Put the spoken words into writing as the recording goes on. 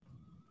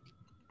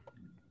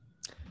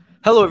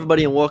Hello,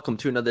 everybody, and welcome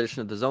to another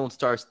edition of the Zone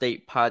Star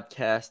State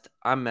podcast.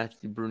 I'm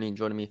Matthew Bruni, and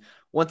joining me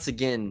once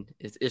again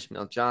is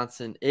Ishmael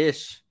Johnson.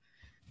 Ish,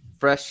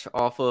 fresh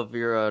off of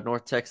your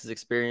North Texas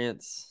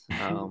experience,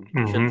 trip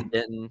to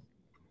Denton.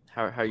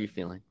 How are you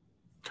feeling?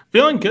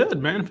 Feeling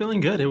good, man.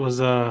 Feeling good. It was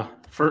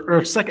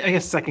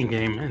second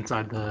game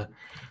inside the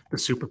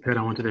Super Pit.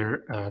 I went to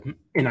their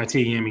NIT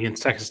game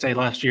against Texas State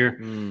last year.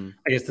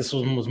 I guess this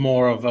one was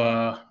more of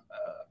a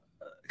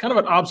kind of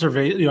an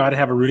observation. I'd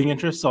have a rooting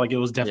interest, so like it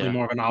was definitely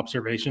more of an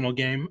observational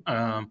game.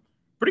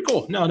 Pretty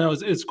cool. No,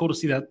 it's cool to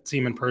see that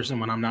team in person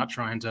when I'm not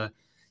trying to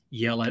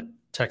yell at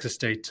Texas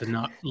State to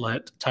not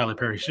let Tyler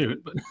Perry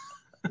shoot. But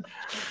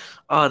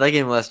oh, that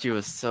game last year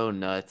was so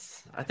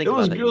nuts. I think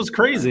it was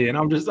crazy, and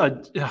I'm just I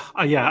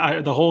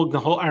remember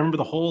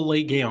the whole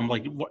late game. I'm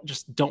like, what,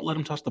 just don't let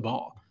him touch the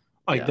ball.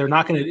 Like they're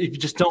not gonna if you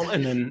just don't.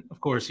 And then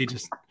of course he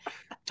just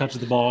touches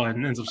the ball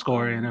and ends up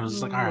scoring. And it was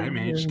just like, all right,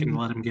 man, you're just gonna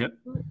let him get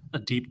a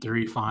deep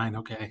three. Fine,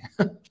 okay.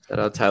 Shout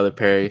out Tyler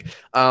Perry.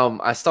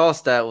 I saw a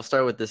stat. We'll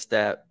start with this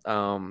stat.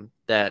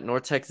 That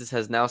North Texas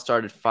has now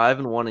started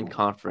 5-1 in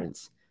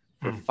conference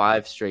for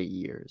 5 straight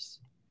years.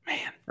 Man,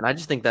 and I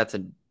just think that's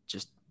a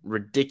just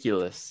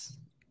ridiculous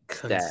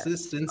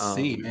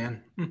consistency,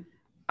 man.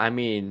 I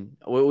mean,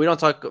 we don't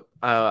talk.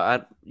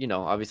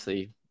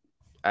 Obviously,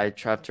 I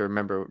try to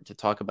remember to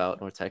talk about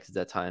North Texas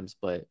at times,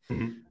 but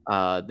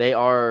they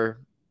are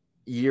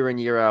year in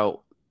year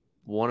out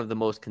one of the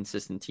most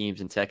consistent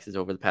teams in Texas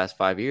over the past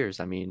 5 years.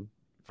 I mean,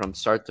 from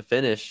start to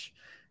finish,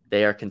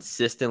 they are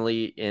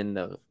consistently in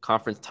the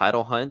conference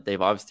title hunt.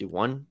 They've obviously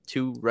won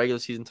 2 regular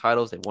season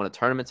titles. They've won a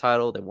tournament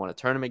title. They won a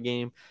tournament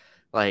game.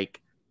 And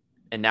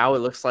now it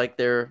looks like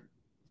they're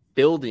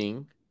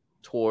building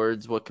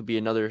towards what could be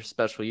another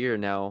special year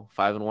now.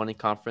 5-1 in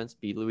conference,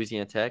 beat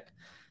Louisiana Tech.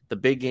 The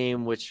big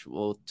game, which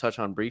we'll touch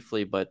on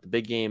briefly, but the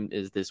big game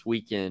is this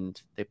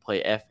weekend. They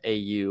play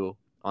FAU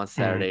on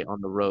Saturday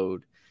on the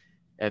road.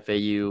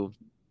 FAU,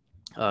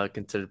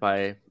 considered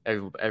by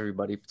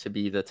everybody to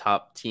be the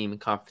top team in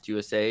Conference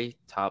USA,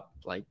 top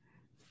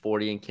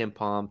 40 in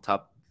KenPom,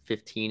 top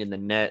 15 in the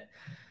net.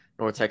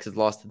 North Texas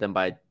lost to them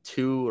by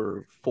 2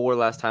 or 4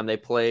 last time they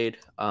played.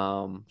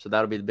 So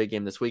that'll be the big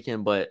game this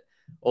weekend. But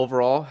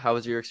overall, how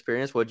was your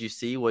experience? What'd you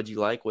see? What'd you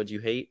like? What'd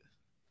you hate?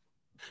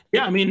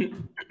 Yeah, I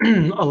mean,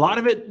 a lot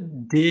of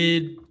it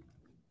did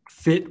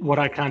fit what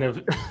I kind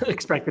of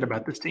expected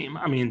about this team.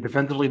 I mean,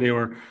 defensively, they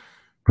were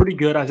pretty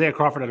good. Isaiah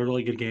Crawford had a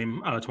really good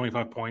game,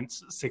 25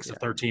 points, 6 of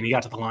 13. He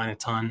got to the line a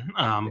ton.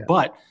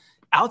 But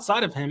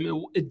outside of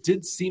him, it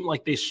did seem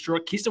like they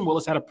struck. Keaston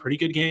Willis had a pretty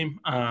good game,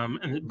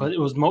 but it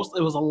was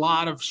a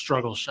lot of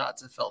struggle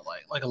shots. It felt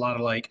like a lot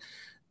of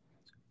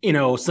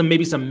some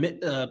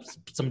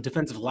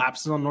defensive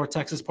lapses on North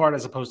Texas part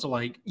as opposed to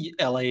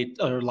LA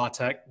or La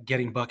Tech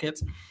getting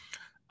buckets.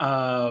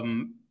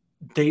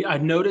 I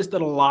noticed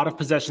that a lot of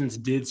possessions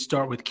did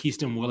start with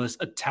Keaston Willis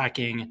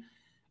attacking.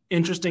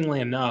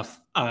 Interestingly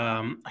enough,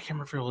 I can't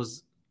remember if it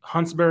was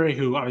Huntsbury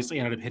who obviously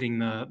ended up hitting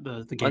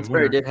the game.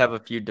 Huntsbury did have a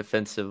few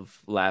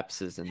defensive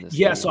lapses in this.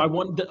 Yeah, game. So I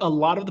want a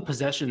lot of the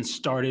possessions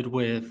started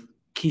with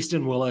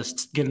Keaston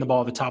Willis getting the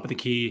ball at the top of the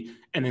key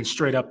and then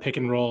straight up pick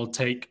and roll,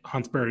 take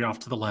Huntsbury off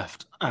to the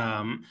left.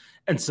 And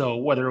so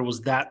whether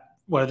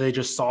they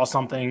just saw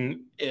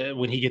something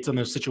when he gets in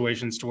those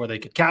situations to where they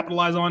could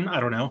capitalize on, I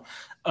don't know.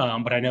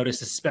 But I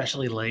noticed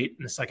especially late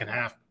in the second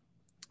half,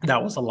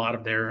 that was a lot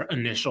of their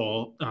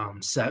initial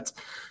sets.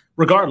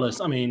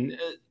 Regardless, I mean,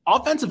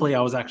 offensively,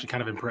 I was actually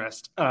kind of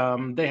impressed. I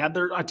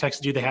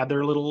texted you, they had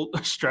their little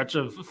stretch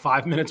of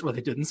 5 minutes where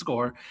they didn't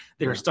score.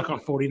 They were stuck on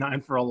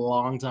 49 for a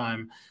long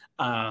time.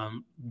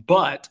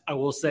 But I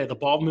will say the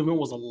ball movement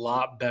was a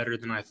lot better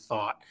than I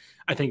thought.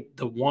 I think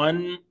the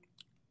one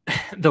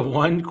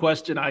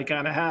question I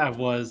kind of have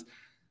was,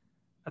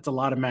 that's a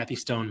lot of Matthew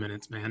Stone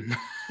minutes, man.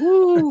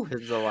 Woo,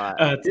 it's a lot.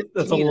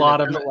 That's a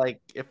lot of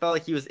it felt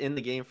like he was in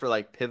the game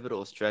for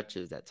pivotal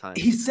stretches at times.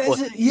 He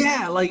says it,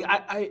 yeah.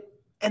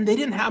 And they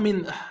didn't have. I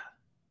mean,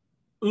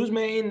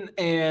 Ousmane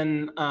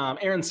and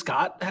Aaron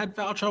Scott had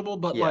foul trouble,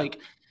 but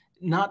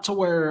not to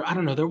where, I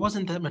don't know. There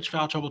wasn't that much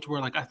foul trouble to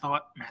where I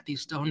thought Matthew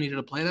Stone needed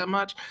to play that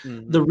much.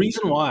 Mm-hmm. The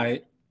reason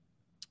why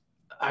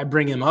I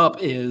bring him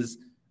up is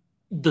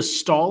the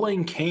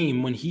stalling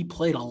came when he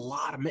played a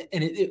lot of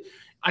and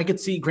I could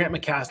see Grant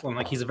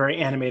McCaslin, he's a very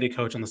animated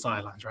coach on the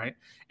sidelines, right?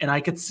 And I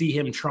could see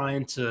him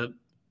trying to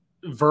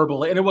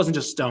verbally, and it wasn't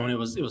just Stone, it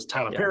was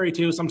Tyler Perry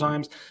too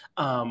sometimes,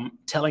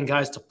 telling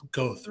guys to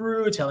go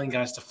through, telling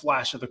guys to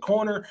flash to the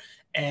corner.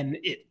 And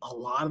a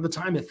lot of the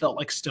time it felt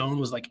like Stone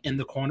was in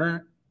the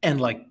corner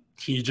and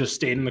he just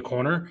stayed in the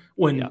corner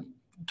when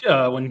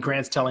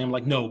Grant's telling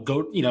him no,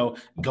 go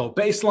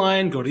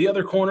baseline, go to the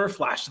other corner,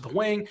 flash to the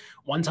wing.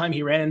 One time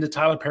he ran into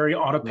Tyler Perry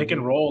on a pick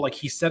and roll,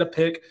 he set a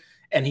pick.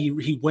 And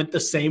he went the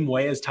same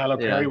way as Tyler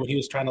Perry when he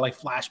was trying to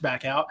flash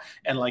back out.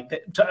 And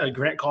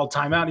Grant called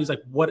timeout. And he's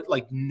like, what?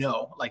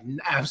 No,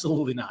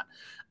 absolutely not.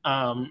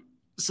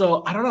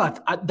 So I don't know.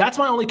 That's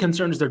my only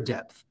concern is their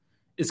depth.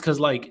 Is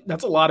because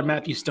that's a lot of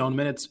Matthew Stone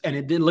minutes. And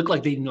it did look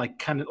like they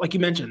kind of, like you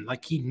mentioned,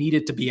 he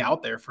needed to be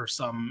out there for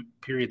some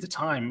periods of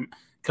time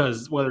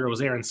because whether it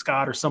was Aaron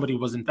Scott or somebody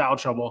was in foul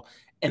trouble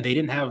and they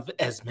didn't have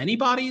as many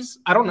bodies.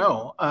 I don't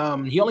know.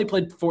 He only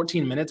played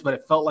 14 minutes, but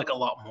it felt like a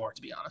lot more,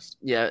 to be honest.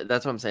 Yeah,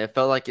 that's what I'm saying. It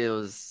felt like a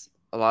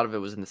lot of it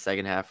was in the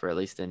second half, or at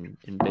least in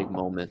big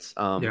moments.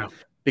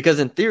 Because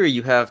in theory,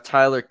 you have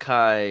Tyler,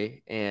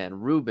 Kai,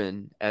 and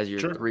Ruben as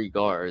your three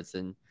guards,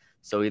 and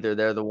so either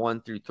they're the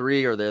 1 through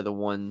 3 or they're the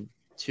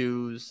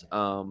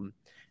 1-2s.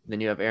 Then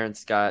you have Aaron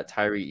Scott,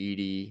 Tyree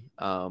Edey,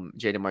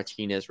 Jaden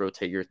Martinez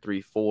rotate your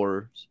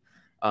 3-4s.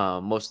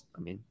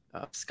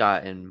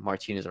 Scott and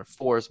Martinez are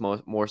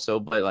 4s more so,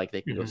 but like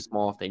they can go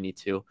small if they need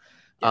to.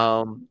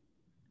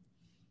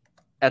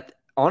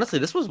 Honestly,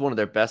 this was one of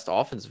their best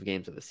offensive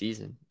games of the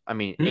season. I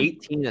mean,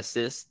 18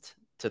 assists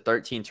to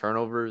 13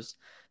 turnovers.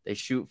 They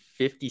shoot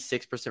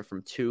 56%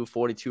 from 2,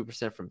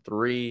 42% from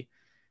 3.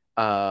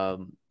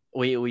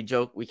 We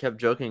kept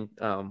joking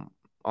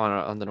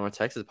on the North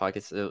Texas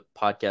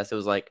podcast. It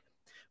was like,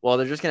 well,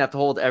 they're just gonna have to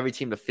hold every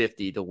team to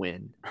 50 to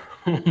win.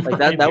 Like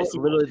that was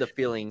literally the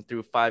feeling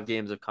through 5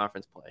 games of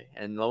conference play.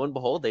 And lo and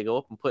behold, they go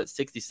up and put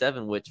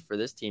 67, which for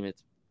this team,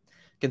 it's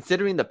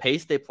considering the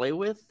pace they play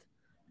with.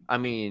 I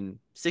mean,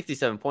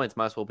 67 points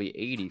might as well be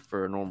 80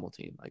 for a normal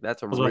team. Like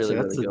that's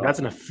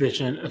an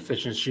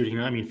efficient shooting.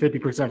 I mean,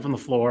 50% from the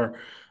floor.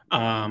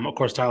 Of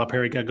course, Tyler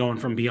Perry got going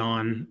from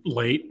beyond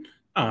late.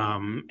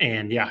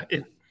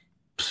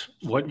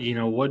 What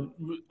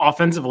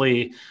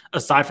offensively,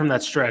 aside from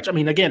that stretch, I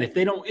mean, again, if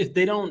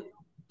they don't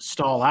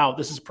stall out,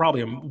 this is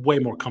probably a way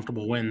more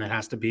comfortable win that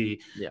has to be,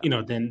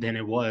 than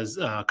it was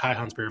Kai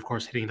Huntsberry, of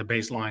course, hitting the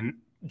baseline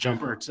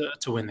jumper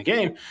to win the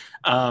game,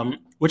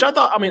 which I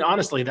thought, I mean,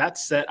 honestly, that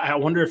set, I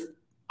wonder if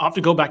I'll have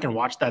to go back and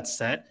watch that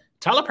set.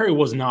 Tyler Perry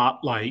was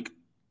not like,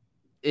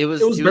 it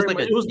was like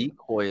a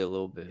decoy a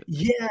little bit.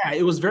 Yeah,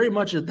 it was very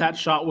much that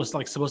shot was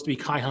like supposed to be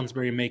Kai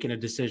Huntsberry making a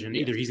decision.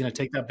 Either he's going to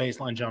take that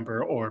baseline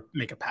jumper or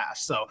make a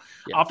pass. So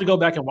I'll have to go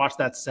back and watch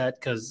that set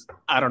because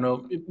I don't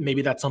know,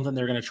 maybe that's something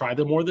they're going to try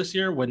more this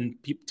year when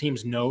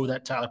teams know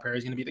that Tyler Perry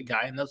is going to be the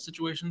guy in those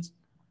situations.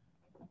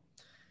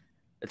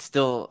 It's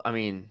still, I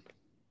mean,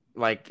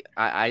 like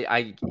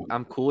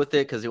I'm cool with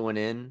it because it went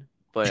in,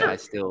 but sure. I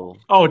still.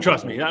 Oh,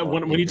 trust me.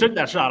 When you took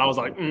that shot, I was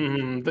like,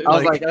 I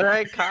was like, all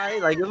right, Kai.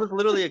 Like it was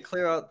literally a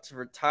clear out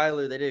for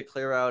Tyler. They did a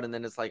clear out, and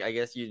then it's like, I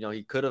guess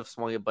he could have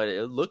swung it, but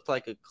it looked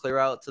like a clear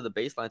out to the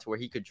baseline to where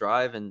he could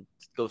drive and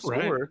go score.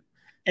 Right.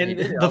 And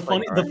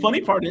the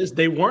funny part is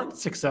they weren't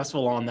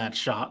successful on that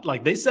shot.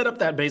 Like they set up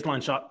that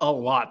baseline shot a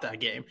lot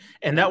that game,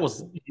 and that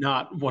was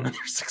not one of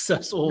their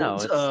successful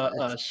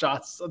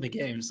shots of the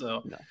game.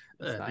 So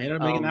they ended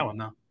up making that one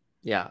though.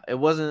 Yeah, it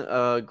wasn't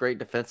a great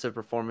defensive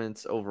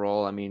performance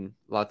overall. I mean,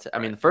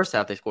 the first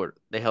half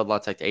they held La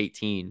Tech to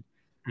 18.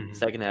 Mm-hmm.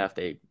 Second half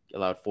they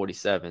allowed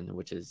 47,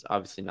 which is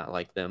obviously not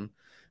like them.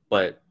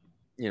 But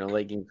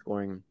late game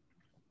scoring,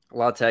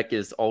 La Tech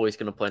is always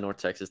going to play North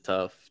Texas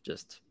tough,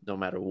 just no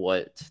matter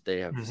what.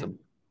 They have some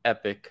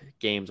epic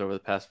games over the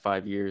past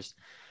 5 years,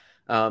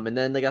 and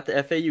then they got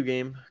the FAU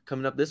game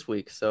coming up this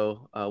week.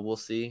 So we'll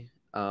see.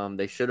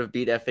 They should have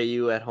beat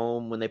FAU at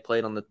home when they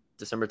played on the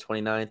December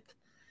 29th.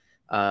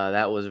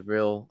 That was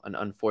an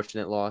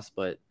unfortunate loss,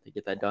 but they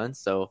get that done.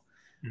 So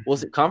we'll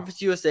see.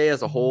 Conference USA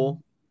as a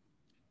whole,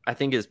 I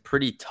think, is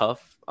pretty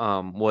tough.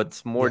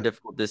 What's more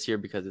difficult this year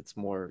because it's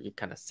more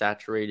kind of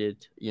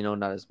saturated,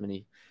 not as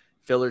many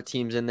filler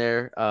teams in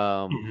there.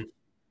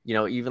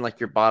 Even like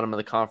your bottom of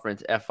the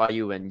conference,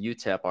 FIU and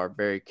UTEP are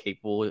very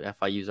capable.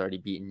 FIU's already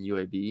beaten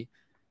UAB.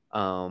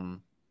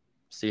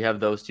 So you have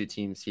those two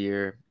teams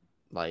here.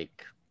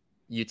 Like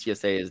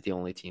UTSA is the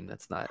only team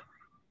that's not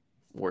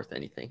worth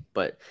anything,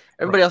 but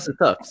everybody else is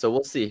tough. So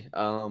we'll see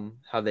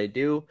how they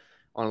do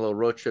on a little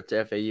road trip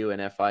to FAU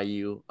and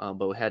FIU.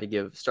 But we had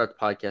to start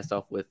the podcast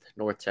off with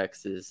North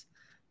Texas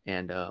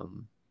and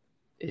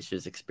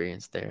Ish's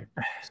experience there.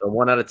 So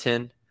 1 out of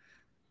 10.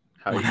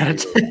 1 out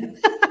of 10.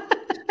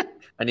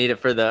 I need it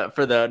for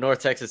the North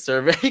Texas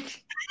survey.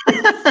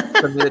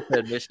 Submit to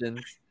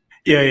admissions.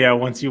 Yeah.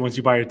 Once you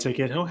buy your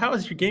ticket, how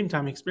was your game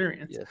time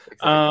experience? Yes,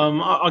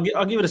 exactly.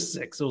 I'll give it a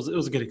 6. It was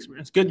a good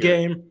experience. Good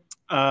game.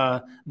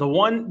 The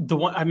one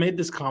I made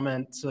this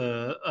comment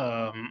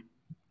to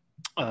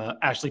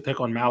Ashley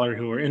Pickle and Mallory,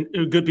 who are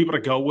good people to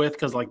go with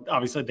because like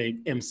obviously they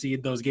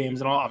emceed those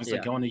games and all. Obviously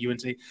going to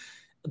UNC.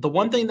 The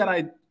one thing that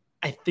I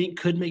think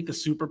could make the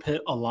Super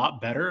Pit a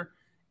lot better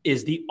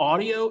is the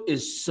audio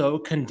is so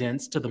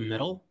condensed to the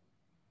middle,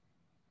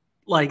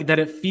 like that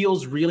it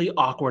feels really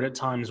awkward at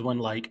times when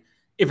like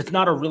if it's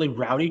not a really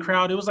rowdy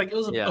crowd. It was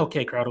an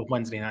okay crowd of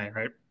Wednesday night,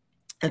 right?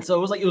 And so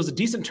it was a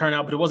decent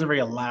turnout, but it wasn't very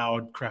a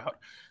loud crowd.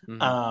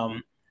 Mm-hmm.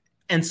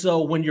 And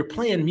so when you're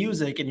playing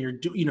music and you're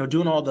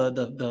doing all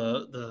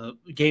the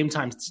game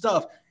time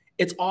stuff,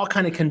 it's all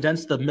kind of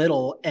condensed to the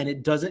middle, and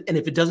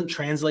if it doesn't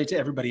translate to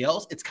everybody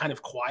else, it's kind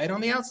of quiet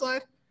on the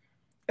outside.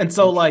 And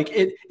so like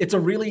it's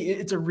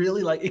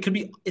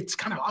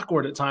kind of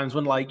awkward at times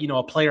when like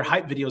a player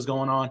hype video is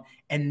going on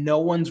and no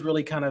one's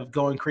really kind of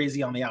going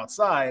crazy on the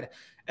outside.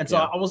 And so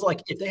I was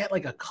like, if they had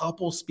like a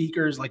couple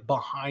speakers like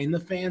behind the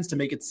fans to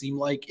make it seem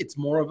like it's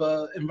more of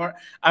a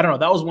environment, I don't know.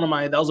 That was one of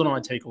my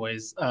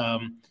takeaways.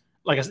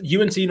 Like I said,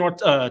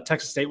 UNC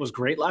Texas State was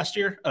great last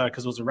year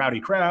because it was a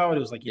rowdy crowd. It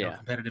was like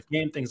competitive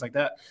game, things like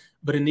that.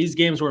 But in these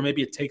games where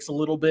maybe it takes a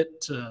little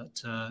bit to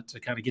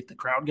kind of get the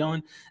crowd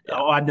going,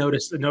 I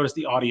noticed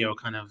the audio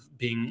kind of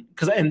being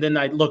and then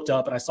I looked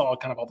up and I saw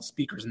kind of all the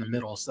speakers in the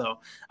middle. So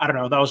I don't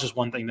know. That was just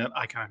one thing that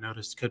I kind of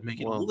noticed could make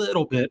it a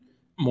little bit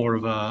more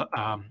of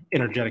a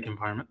energetic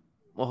environment.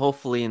 Well,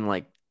 hopefully in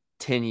like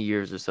 10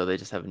 years or so, they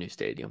just have a new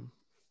stadium.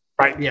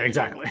 Right. Yeah,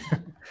 exactly.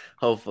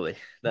 Hopefully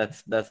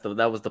that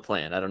was the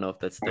plan. I don't know if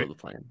that's still the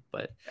plan,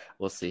 but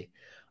we'll see.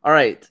 All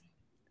right.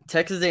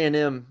 Texas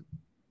A&M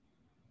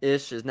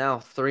ish is now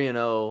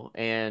 3-0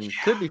 and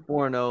could be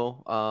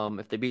 4-0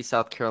 if they beat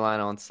South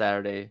Carolina on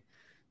Saturday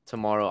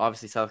tomorrow.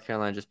 Obviously South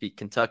Carolina just beat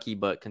Kentucky,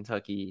 but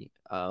Kentucky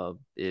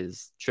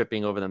is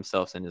tripping over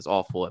themselves and is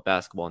awful at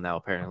basketball now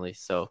apparently.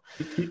 So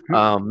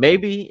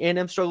maybe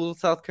A&M struggles with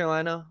South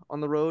Carolina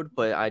on the road,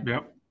 but I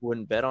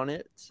wouldn't bet on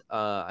it.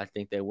 I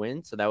think they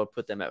win, so that would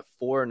put them at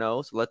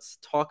 4-0. So let's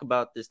talk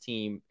about this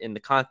team in the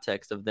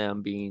context of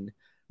them being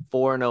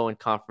 4-0 in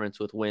conference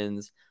with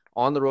wins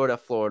on the road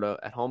at Florida,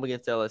 at home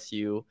against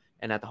LSU,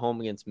 and at the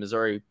home against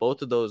Missouri.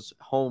 Both of those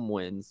home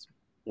wins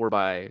were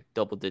by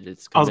double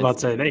digits. I was about to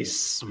say they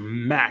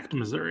smacked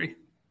Missouri.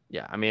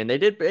 Yeah, I mean,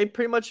 they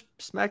pretty much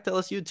smacked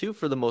LSU too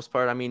for the most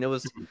part. I mean,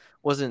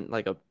 wasn't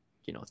like a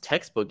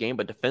textbook game,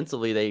 but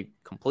defensively they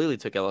completely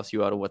took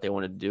LSU out of what they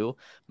wanted to do.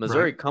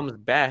 Missouri comes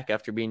back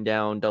after being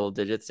down double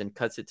digits and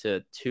cuts it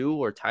to 2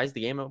 or ties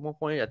the game at one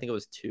point. I think it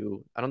was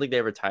 2. I don't think they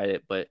ever tied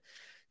it, but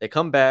they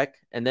come back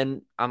and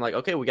then I'm like,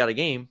 okay, we got a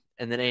game.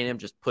 And then A&M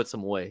just puts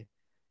them away.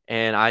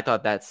 And I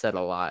thought that said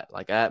a lot.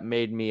 Like that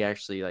made me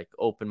actually like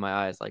open my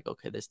eyes like,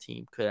 okay, this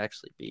team could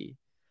actually be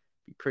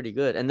pretty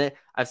good. And then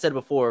I've said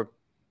before,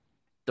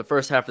 the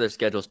first half of their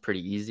schedule is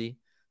pretty easy.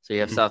 So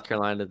you have South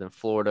Carolina, then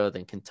Florida,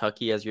 then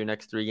Kentucky as your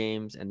next 3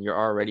 games, and you're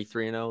already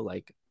 3-0.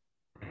 Like,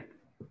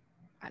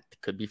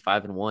 it could be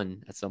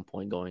 5-1 at some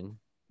point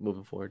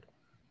moving forward.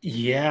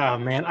 Yeah,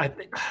 man. I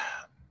think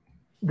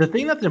the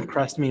thing that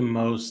impressed me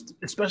most,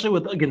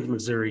 especially against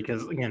Missouri,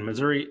 because again,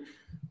 Missouri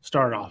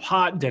started off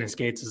hot. Dennis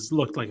Gates has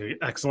looked like an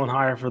excellent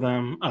hire for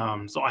them.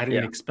 So I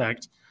didn't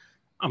expect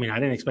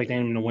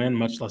anyone to win,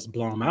 much less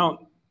blow them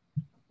out.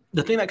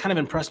 The thing that kind of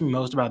impressed me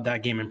most about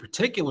that game in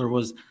particular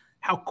was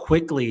how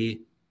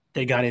quickly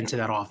they got into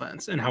that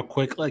offense and how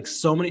quick, like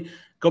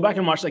go back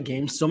and watch that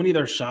game. So many of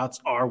their shots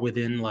are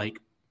within like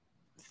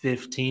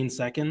 15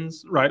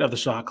 seconds, right, of the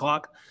shot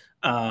clock.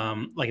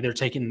 Like they're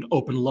taking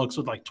open looks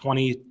with like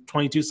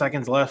 22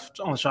 seconds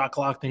left on the shot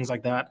clock, things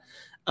like that.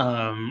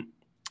 And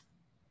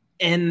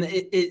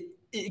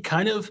it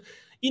kind of,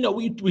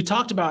 we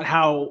talked about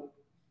how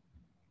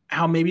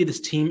maybe this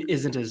team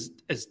isn't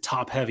as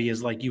top heavy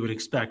as like you would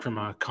expect from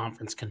a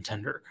conference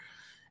contender.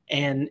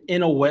 And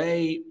in a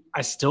way,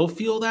 I still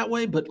feel that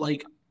way, but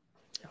like,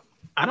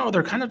 I don't know,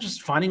 they're kind of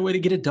just finding a way to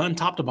get it done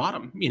top to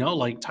bottom.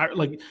 Like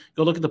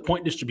go look at the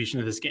point distribution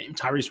of this game.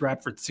 Tyrese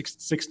Radford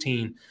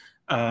 16,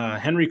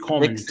 Henry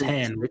Coleman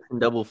 10,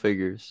 double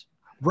figures.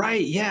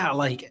 Right, yeah,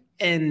 like,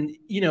 and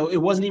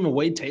it wasn't even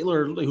Wade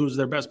Taylor who's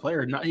their best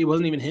player. It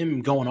wasn't even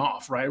him going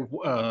off, right?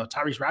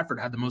 Tyrese Radford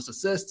had the most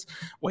assists.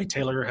 Wade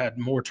Taylor had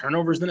more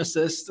turnovers than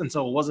assists, and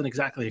so it wasn't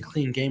exactly a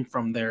clean game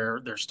from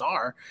their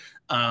star.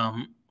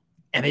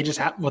 And they just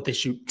have what they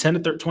shoot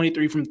 10 to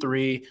 23 from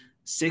 3,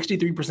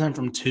 63%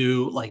 from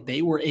 2. Like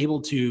they were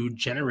able to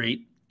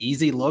generate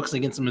easy looks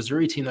against a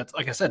Missouri team that's,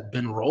 like I said,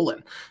 been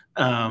rolling.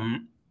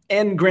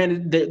 And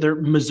granted, their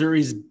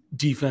Missouri's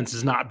defense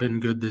has not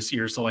been good this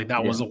year, so like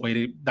that was a way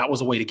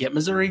to get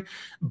Missouri,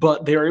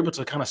 but they were able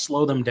to kind of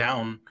slow them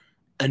down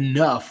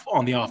enough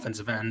on the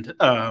offensive end,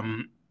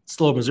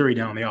 slow Missouri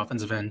down on the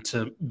offensive end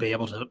to be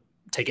able to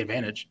take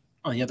advantage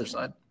on the other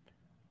side.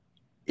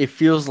 It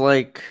feels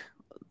like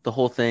the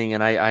whole thing,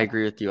 and I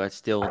agree with you. I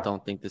still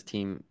don't think this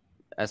team,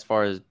 as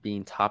far as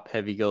being top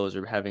heavy goes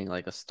or having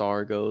like a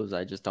star goes,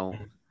 I just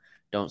don't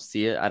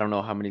see it. I don't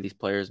know how many of these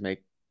players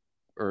make,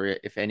 or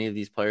if any of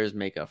these players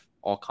make a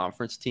all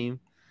conference team.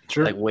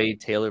 Sure. Like Wade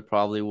Taylor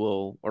probably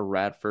will, or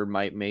Radford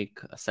might make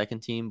a second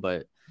team,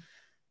 but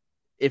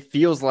it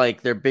feels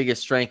like their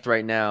biggest strength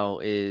right now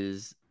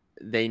is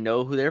they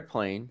know who they're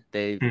playing.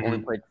 They've only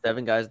played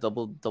 7 guys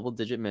double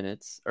digit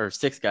minutes, or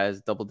 6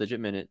 guys double digit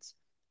minutes.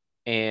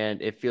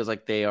 And it feels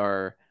like they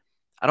are,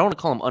 I don't want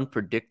to call them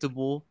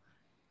unpredictable,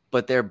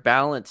 but they're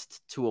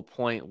balanced to a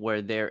point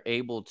where they're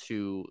able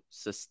to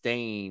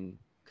sustain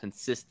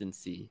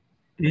consistency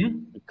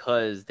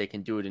because they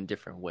can do it in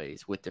different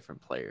ways with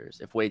different players.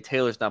 If Wade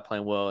Taylor's not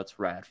playing well, it's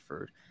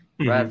Radford.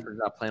 If Radford's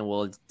not playing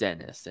well, it's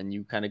Dennis. And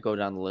you kind of go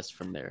down the list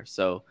from there.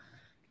 So,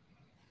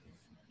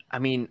 I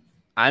mean,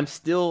 I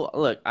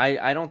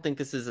don't think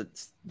this is a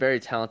very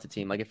talented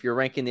team. Like if you're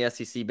ranking the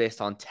SEC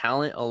based on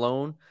talent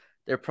alone,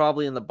 they're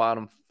probably in the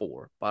bottom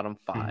 4, bottom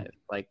 5.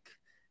 Like,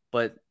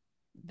 but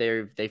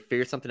they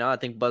figured something out. I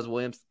think Buzz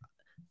Williams,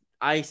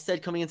 I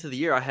said coming into the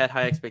year, I had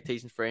high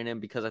expectations for A&M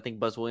because I think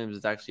Buzz Williams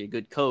is actually a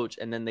good coach,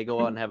 and then they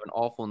go out and have an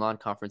awful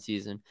non-conference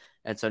season,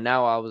 and so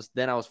now I was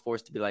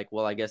forced to be like,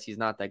 well, I guess he's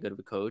not that good of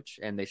a coach,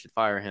 and they should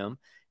fire him.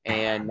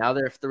 And now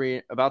they're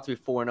about to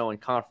be 4-0 in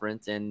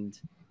conference, and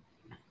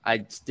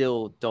I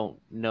still don't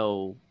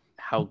know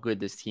how good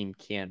this team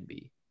can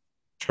be.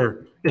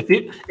 Sure,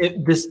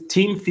 if this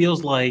team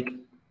feels like,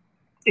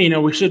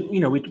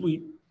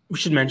 we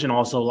should mention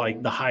also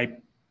like the hype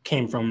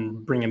came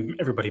from bringing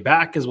everybody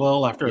back as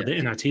well after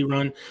the NIT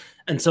run.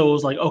 And so it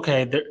was like,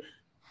 okay,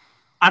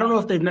 I don't know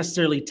if they've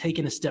necessarily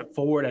taken a step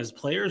forward as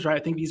players, right? I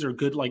think these are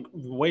good, like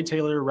Wade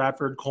Taylor,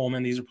 Radford,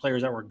 Coleman. These are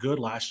players that were good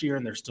last year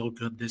and they're still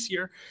good this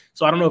year.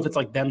 So I don't know if it's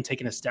like them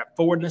taking a step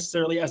forward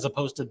necessarily, as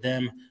opposed to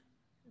them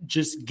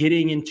just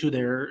getting into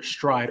their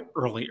stride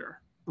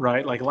earlier,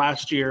 right? Like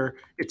last year,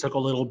 it took a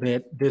little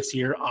bit. This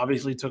year,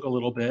 obviously took a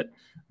little bit.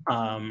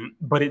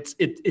 But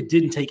it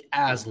didn't take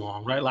as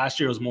long, right? Last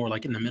year was more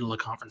like in the middle of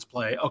conference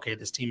play. Okay,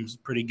 this team's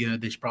pretty good.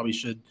 They probably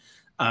should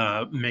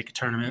make a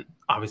tournament.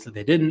 Obviously,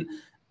 they didn't.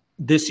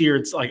 This year,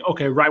 it's like,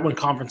 okay, right when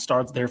conference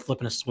starts, they're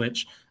flipping a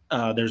switch.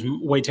 There's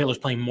Wade Taylor's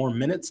playing more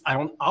minutes.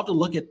 I'll have to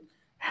look at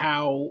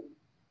how,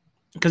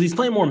 because he's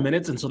playing more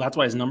minutes, and so that's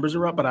why his numbers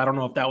are up. But I don't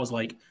know if that was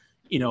like,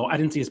 I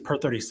didn't see his per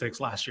 36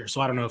 last year, so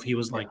I don't know if he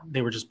was like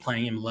they were just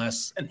playing him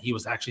less and he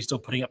was actually still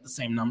putting up the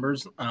same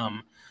numbers.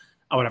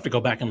 I would have to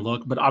go back and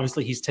look, but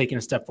obviously he's taken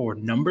a step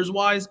forward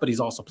numbers-wise, but he's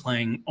also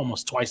playing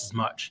almost twice as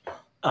much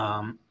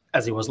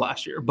as he was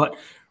last year. But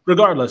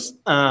regardless,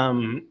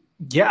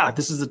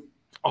 this is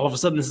all of a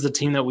sudden this is a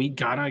team that we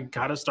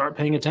gotta start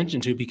paying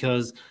attention to,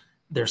 because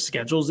their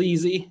schedule's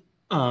easy.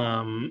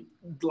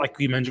 Like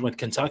we mentioned with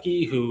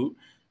Kentucky, who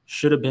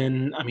should have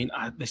been. I mean,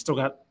 they still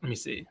got. Let me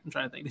see. I'm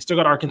trying to think. They still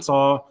got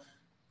Arkansas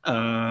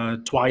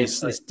twice.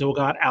 They still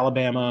got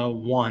Alabama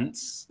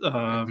once.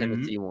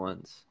 Tennessee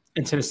once.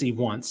 And Tennessee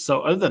once.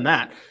 So other than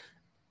that,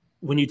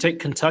 when you take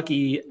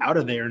Kentucky out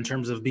of there in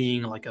terms of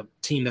being like a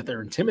team that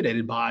they're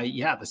intimidated by,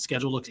 the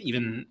schedule looks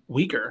even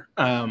weaker.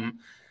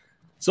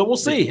 So we'll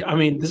see. I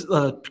mean, this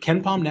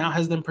KenPom now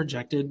has them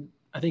projected,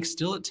 I think,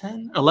 still at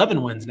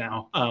 11 wins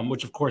now,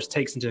 which of course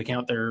takes into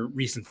account their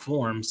recent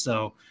form.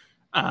 So,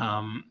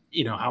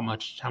 how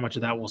much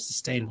of that will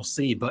sustain, we'll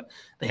see. But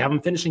they have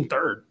them finishing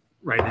third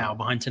right now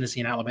behind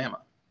Tennessee and Alabama.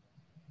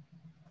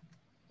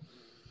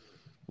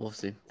 We'll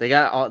see. They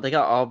got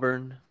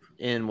Auburn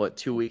in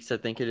 2 weeks, I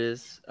think it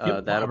is.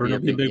 That'll be a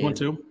big one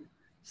too.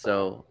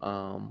 So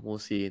we'll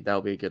see.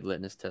 That'll be a good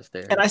litmus test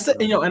there. And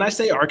I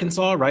say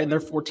Arkansas, right? And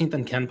they're 14th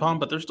in KenPom,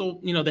 but they're still,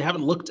 they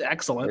haven't looked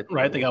excellent,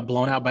 right? They got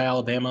blown out by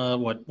Alabama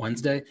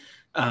Wednesday,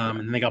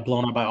 and they got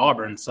blown out by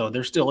Auburn. So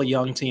they're still a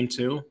young team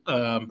too,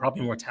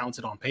 probably more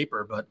talented on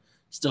paper, but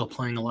still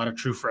playing a lot of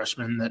true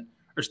freshmen that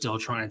are still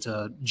trying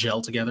to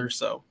gel together.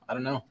 So I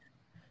don't know.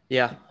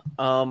 Yeah.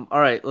 All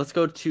right. Let's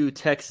go to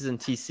Texas and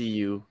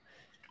TCU,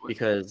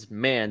 because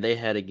man, they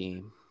had a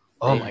game.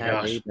 Oh my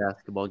gosh! A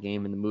basketball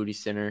game in the Moody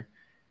Center,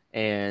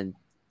 and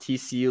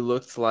TCU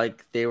looked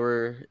like they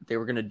were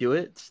going to do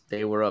it.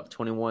 They were up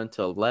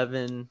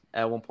 21-11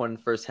 at one point in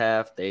the first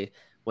half. They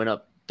went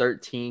up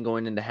 13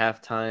 going into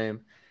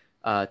halftime.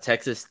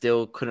 Texas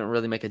still couldn't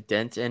really make a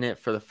dent in it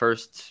for the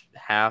first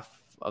half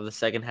of the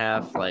second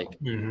half,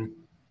 and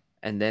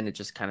then it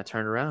just kind of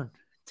turned around.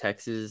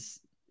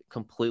 Texas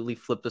completely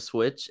flipped the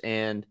switch,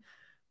 and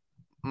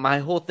my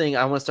whole thing,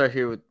 I want to start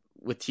here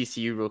with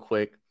TCU real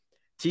quick.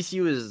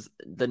 TCU is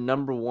the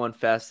number one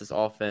fastest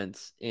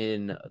offense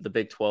in the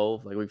Big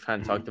 12. Like we've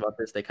kind of talked about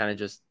this, they kind of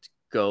just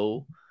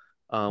go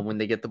when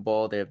they get the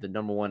ball. They have the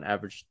number one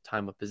average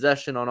time of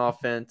possession on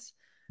offense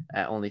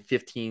at only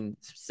 15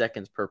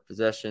 seconds per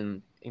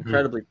possession.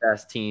 Incredibly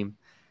fast team,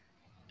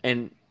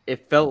 and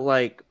it felt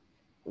like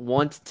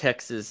once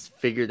Texas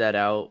figured that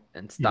out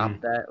and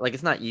stopped that, like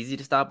it's not easy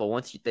to stop, but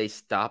once they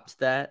stopped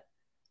that,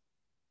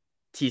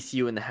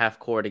 TCU in the half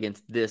court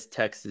against this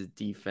Texas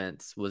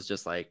defense was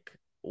just like,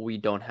 we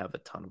don't have a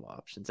ton of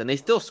options. And they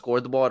still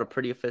scored the ball at a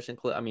pretty efficient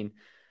clip. I mean,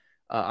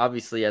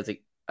 obviously as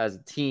a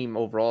team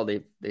overall,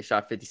 they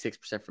shot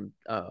 56% from,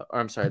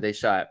 they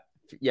shot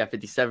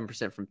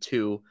 57% from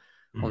two,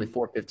 only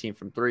 4-15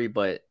 from three,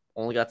 but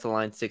only got to the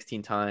line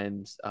 16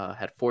 times,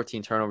 had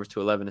 14 turnovers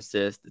to 11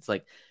 assists. It's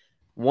like,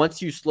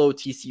 once you slow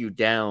TCU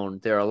down,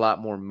 they're a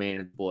lot more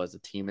manageable as a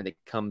team, and it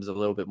becomes a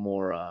little bit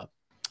more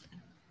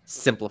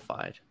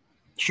simplified.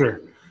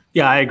 Sure.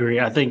 Yeah, I agree.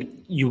 I think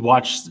you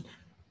watch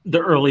the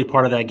early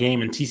part of that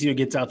game and TCU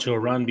gets out to a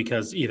run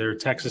because either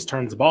Texas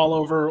turns the ball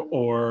over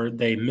or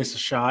they miss a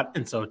shot,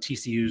 and so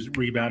TCU's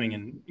rebounding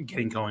and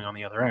getting going on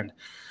the other end.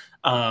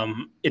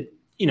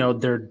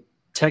 Their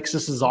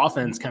Texas's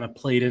offense kind of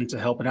played into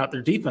helping out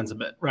their defense a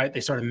bit, right? They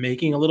started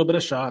making a little bit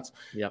of shots.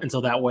 Yep. And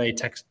so that way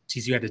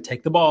TCU had to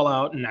take the ball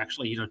out and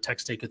actually,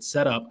 Texas State could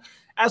set up.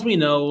 As we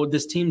know,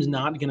 this team's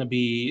not going to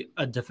be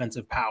a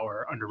defensive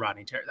power under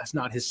Rodney Terry. That's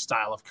not his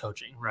style of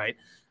coaching, right?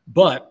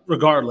 But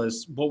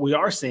regardless, what we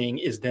are seeing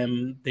is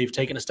they've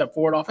taken a step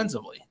forward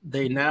offensively.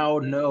 They now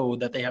know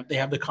that they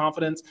have the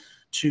confidence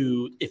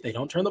to, if they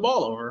don't turn the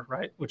ball over,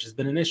 right, which has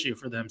been an issue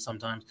for them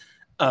sometimes,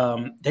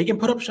 they can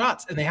put up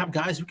shots, and they have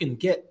guys who can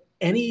get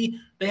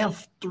they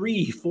have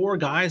 3-4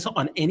 guys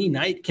on any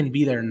night can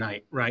be their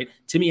night, right?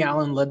 Timmy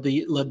Allen led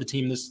the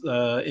team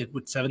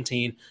with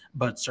 17,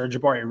 but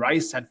Sir'Jabari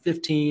Rice had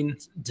 15,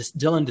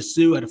 Dylan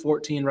Dessou had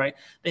 14, right?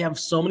 They have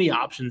so many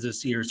options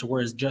this year, so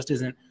whereas just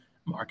isn't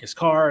Marcus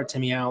Carr,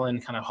 Timmy Allen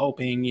kind of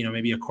hoping,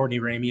 maybe a Courtney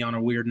Ramey on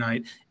a weird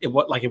night, it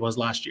was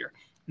last year.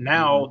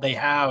 Now they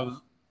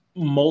have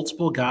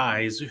multiple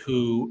guys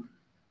who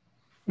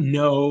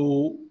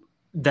know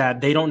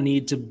that they don't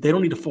need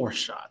to force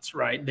shots,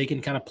 right? They can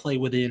kind of play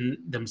within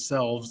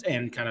themselves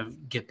and kind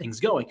of get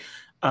things going.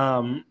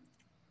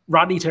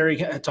 Rodney Terry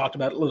had talked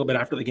about it a little bit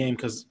after the game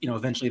because,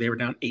 eventually they were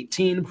down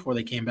 18 before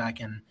they came back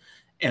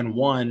and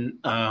won,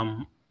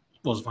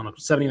 was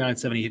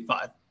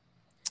 79-75.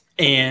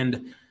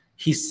 And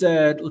he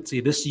said, let's see,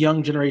 this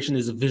young generation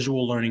is a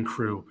visual learning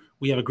crew.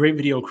 We have a great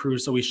video crew,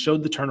 so we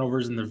showed the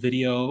turnovers in the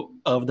video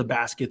of the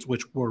baskets,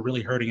 which were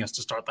really hurting us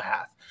to start the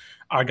half.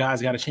 Our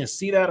guys got a chance to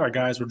see that. Our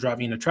guys were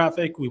driving into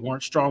traffic. We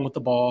weren't strong with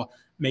the ball,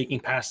 making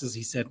passes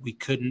he said we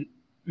couldn't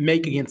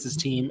make against his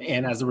team,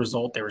 and as a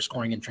result, they were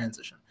scoring in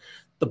transition.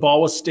 The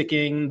ball was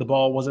sticking. The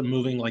ball wasn't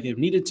moving like it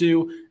needed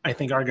to. I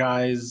think our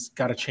guys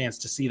got a chance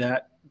to see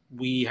that.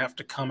 We have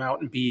to come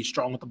out and be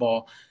strong with the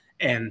ball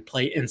and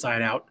play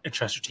inside out and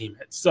trust your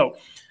teammates. So,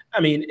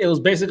 it was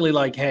basically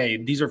like, hey,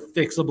 these are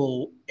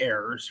fixable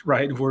errors,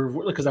 right?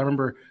 Because I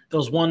remember there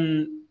was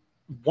one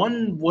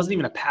wasn't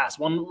even a pass.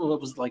 One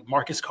was like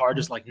Marcus Carr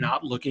just like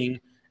not looking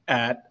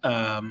at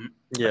I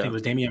think it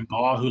was Damian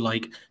Baugh who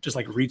just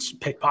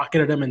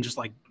pickpocketed him and just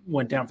like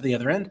went down for the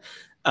other end.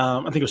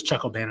 I think it was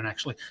Chuck O'Bannon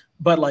actually.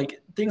 But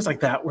like things like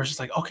that where it's just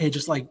like, okay,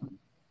 just like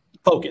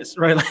focus,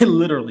 right? Like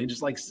literally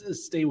just like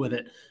stay with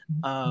it.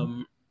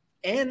 And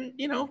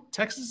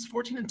Texas is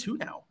 14-2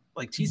 now.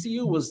 Like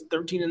TCU was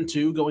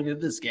 13-2 going into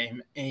this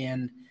game,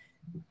 and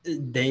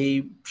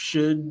they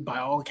should, by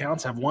all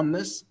accounts, have won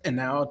this. And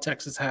now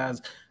Texas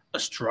has a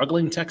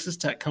struggling Texas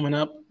Tech coming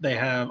up. They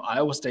have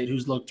Iowa State,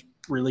 who's looked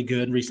really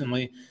good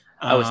recently.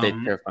 Iowa State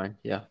terrifying,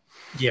 yeah.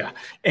 Yeah,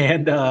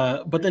 and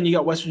but then you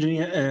got West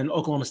Virginia and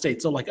Oklahoma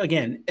State. So like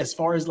again, as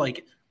far as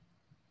like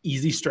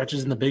easy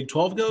stretches in the Big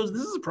 12 goes,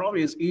 this is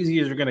probably as easy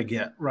as you're going to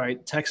get,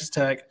 right? Texas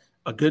Tech,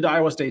 a good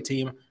Iowa State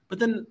team, but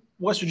then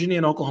West Virginia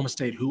and Oklahoma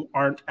State, who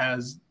aren't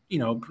as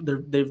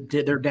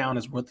they're down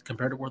as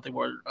compared to what they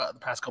were the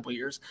past couple of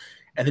years,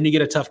 and then you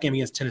get a tough game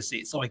against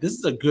Tennessee. So like this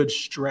is a good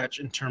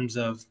stretch in terms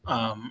of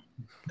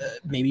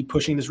maybe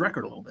pushing this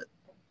record a little bit.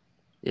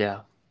 Yeah,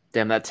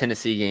 damn that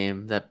Tennessee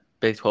game, that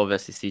Big 12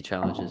 SEC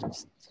challenge is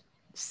just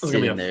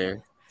sitting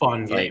there.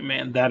 Fun game,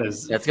 man.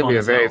 That's gonna be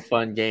a very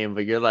fun game.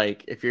 But you're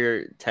like, if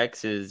you're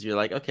Texas, you're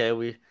like, okay,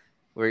 we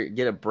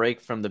get a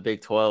break from the Big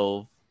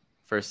 12.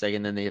 For a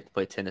second, then they have to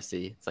play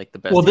Tennessee. It's like the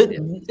best. Well,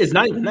 it's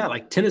not even that.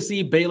 Like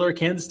Tennessee, Baylor,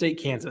 Kansas State,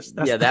 Kansas.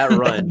 That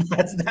run.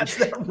 That's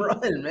that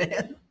run,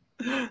 man.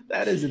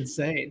 That is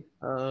insane.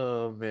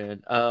 Oh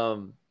man.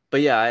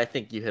 But yeah, I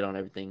think you hit on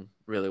everything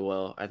really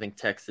well. I think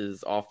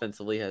Texas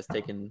offensively has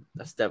taken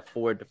a step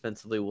forward.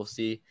 Defensively, we'll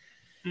see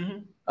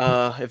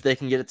if they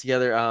can get it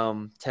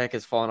together. Tech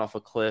has fallen off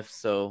a cliff,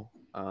 so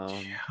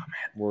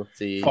we'll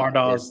see.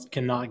 Fardaws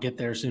cannot get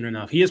there soon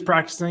enough. He is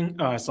practicing.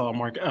 I saw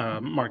Mark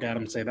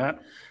Adams say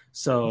that.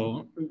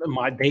 So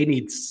they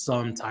need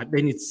some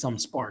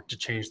spark to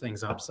change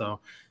things up. So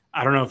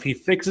I don't know if he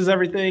fixes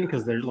everything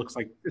because there looks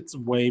like it's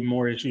way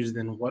more issues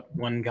than what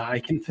one guy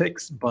can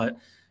fix, but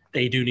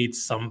they do need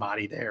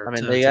somebody there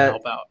to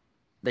help out.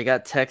 They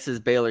got Texas,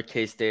 Baylor,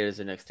 K-State as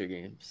their next 3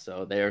 games.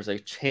 So there's a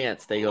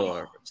chance they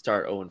go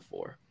start 0-4.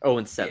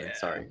 0-7, yeah.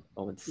 Sorry.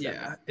 0-7.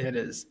 Yeah, it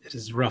is. It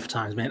is rough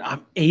times, man.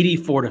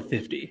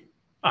 84-50.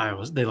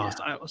 They lost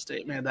to Iowa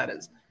State, man. That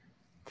is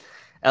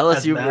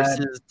LSU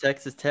versus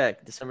Texas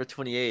Tech, December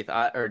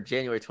 28th or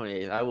January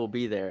 28th. I will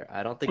be there.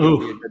 I don't think it'll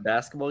be a good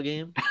basketball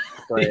game,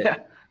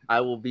 but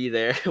I will be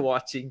there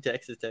watching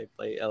Texas Tech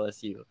play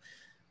LSU.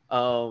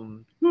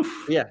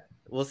 Yeah,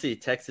 we'll see.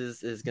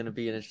 Texas is going to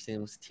be an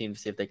interesting team to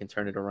see if they can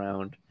turn it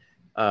around,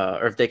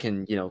 or if they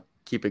can,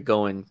 keep it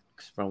going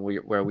from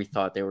where we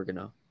thought they were going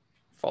to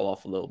fall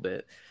off a little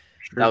bit.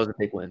 Sure. That was a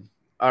big win.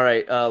 All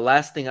right,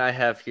 last thing I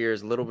have here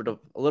is a little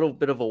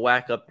bit of a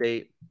whack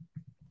update.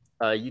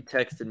 You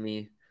texted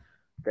me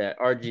that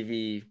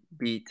RGV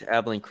beat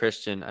Abilene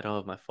Christian. I don't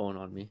have my phone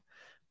on me,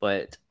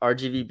 but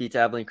RGV beat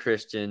Abilene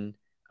Christian.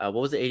 What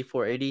was it,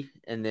 84-80?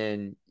 And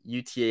then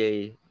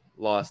UTA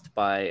lost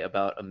by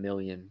about 1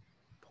 million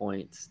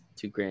points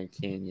to Grand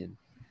Canyon.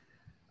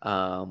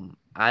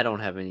 I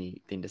don't have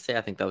anything to say.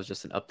 I think that was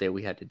just an update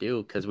we had to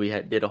do because we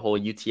did a whole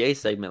UTA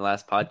segment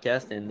last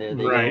podcast, and they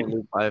only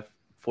lose by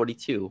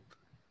 42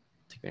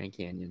 to Grand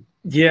Canyon.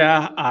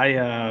 Yeah,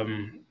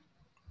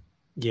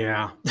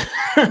 Yeah.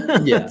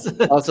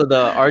 Also,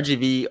 the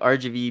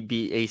RGV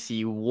beat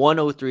AC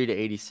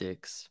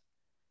 103-86.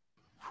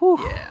 Whew.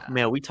 Yeah.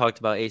 Man, we talked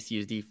about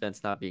ACU's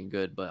defense not being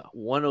good, but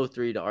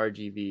 103 to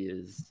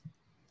RGV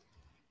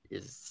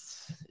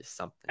is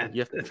something. You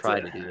have to try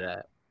to do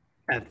that.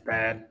 That's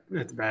bad.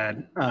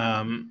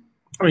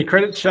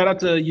 Shout out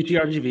to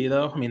UTRGV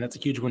though. I mean, that's a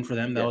huge win for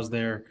them. That was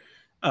their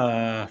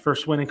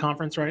first win in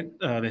conference, right?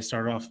 They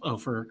started off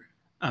 0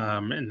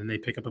 and then they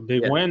pick up a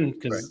big win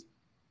because,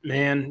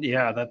 man,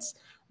 yeah, that's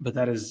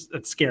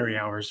scary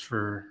hours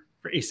for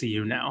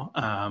ACU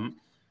now.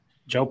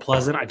 Joe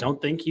Pleasant, I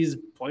don't think he's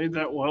played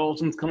that well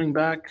since coming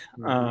back.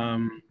 Let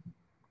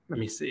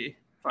me see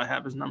if I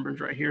have his numbers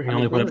right here.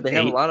 They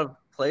have a lot of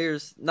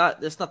players.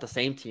 It's not the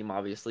same team,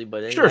 obviously,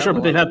 but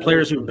but they've had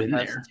players who've been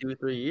there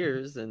 2-3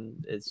 years,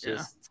 and it's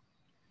just.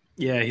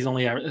 Yeah, he's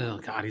only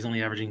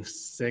averaging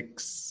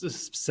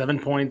 7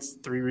 points,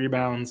 3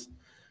 rebounds.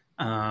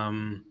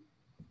 Yeah,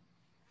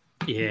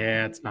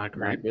 it's not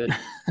great. Not good.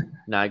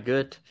 Not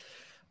good.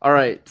 All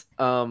right.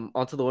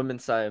 Onto the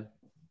women's side.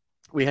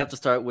 We have to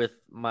start with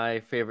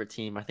my favorite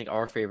team. I think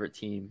our favorite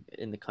team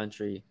in the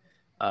country,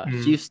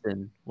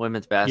 Houston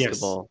women's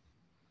basketball.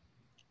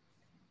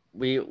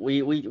 Yes.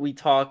 We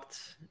talked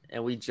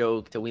and we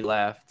joked and we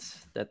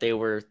laughed that they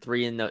were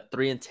 3-10.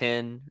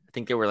 I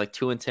think they were like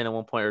 2-10 at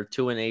one point, or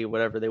 2-8,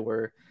 whatever they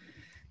were.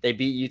 They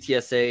beat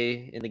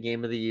UTSA in the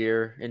game of the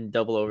year in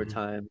double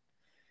overtime.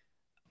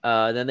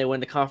 Then they win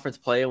the conference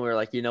play, and we were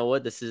like, you know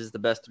what? This is the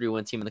best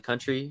 3-win team in the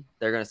country.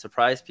 They're going to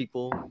surprise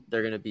people.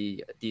 They're going to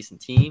be a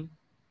decent team.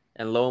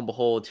 And lo and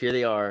behold, here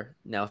they are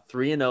now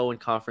 3-0 in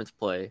conference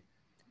play.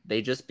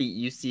 They just beat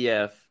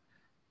UCF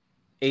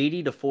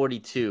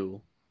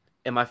 80-42.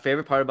 And my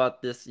favorite part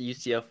about this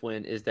UCF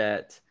win is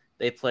that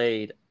they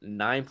played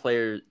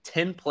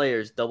 10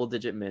 players,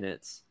 double-digit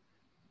minutes.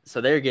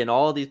 So they're getting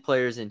all these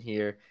players in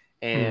here,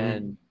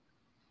 and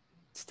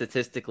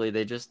statistically,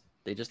 they just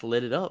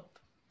lit it up.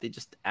 They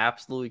just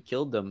absolutely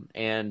killed them.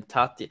 And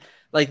Tati,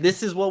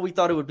 this is what we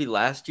thought it would be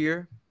last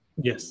year.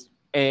 Yes.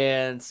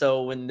 And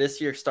so when this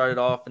year started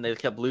off and they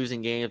kept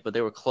losing games, but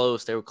they were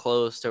close. They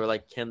were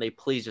like, can they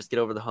please just get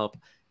over the hump?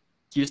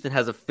 Houston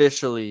has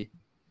officially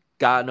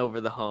gotten over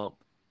the hump.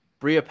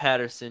 Bria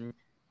Patterson,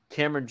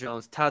 Cameron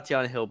Jones,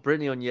 Tatiana Hill,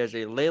 Brittany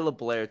Onyege, Layla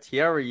Blair,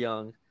 Tiara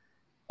Young,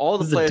 all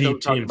the players that we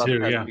talked about the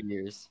past few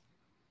years,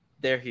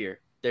 they're here.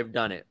 They've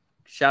done it.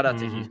 Shout out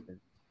to Houston.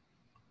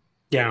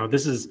 Yeah,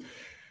 this is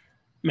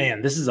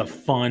a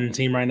fun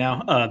team right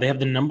now. They have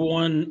the number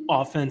one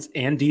offense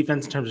and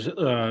defense in terms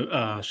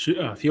of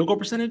field goal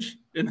percentage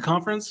in the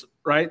conference,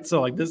 right?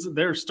 So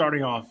they're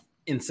starting off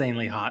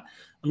insanely hot.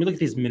 Let me look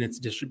at these minutes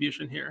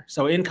distribution here.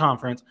 So in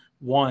conference,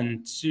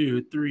 1,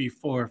 2, 3,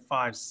 4,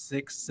 5,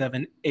 6,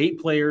 7, 8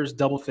 players,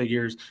 double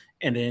figures,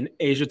 and then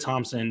Asia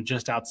Thompson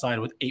just outside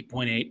with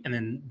 8.8, and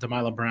then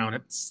Delilah Brown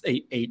at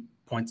 8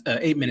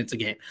 minutes a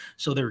game.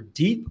 So they're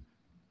deep.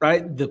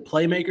 Right, the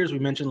playmakers we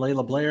mentioned,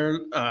 Layla Blair,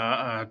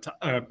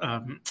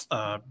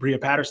 Bria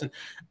Patterson.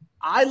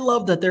 I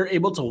love that they're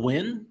able to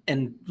win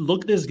and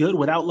look this good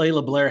without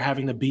Layla Blair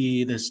having to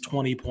be this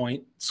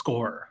 20-point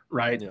scorer.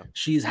 Right, yeah.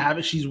 She's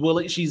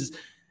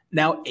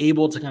now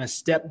able to kind of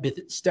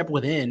step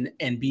within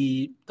and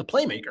be the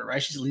playmaker.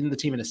 Right, she's leading the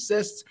team in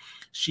assists.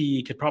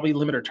 She could probably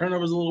limit her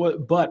turnovers a little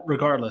bit, but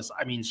regardless,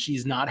 I mean,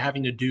 she's not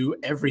having to do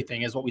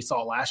everything as what we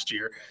saw last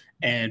year.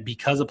 And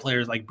because of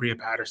players like Bria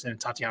Patterson and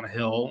Tatiana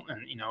Hill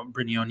and,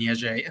 Brittany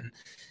Onyege, and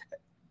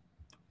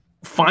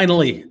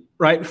finally,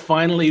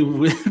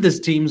 this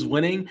team's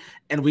winning,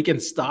 and we can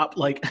stop.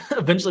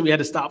 Eventually we had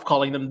to stop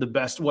calling them the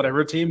best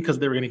whatever team because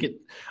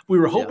we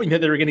were hoping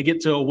that they were going to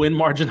get to a win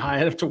margin high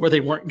enough to where they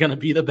weren't going to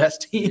be the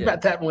best team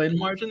at that win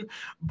margin.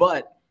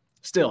 But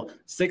still,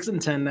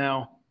 6-10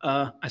 now.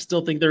 I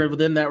still think they're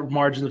within that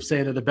margin of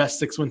saying they're the best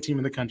 6-win team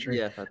in the country.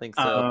 Yeah, I think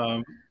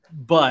so.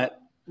 But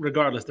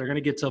regardless, they're going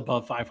to get to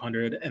above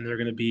 500, and they're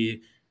going to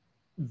be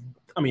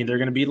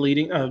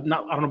leading. I don't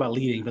know about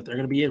leading, but they're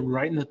going to be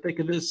right in the thick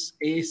of this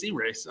AAC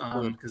race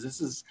because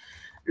this is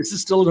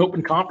still an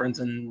open conference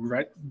and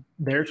right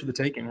there for the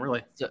taking,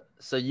 really.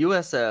 So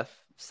USF,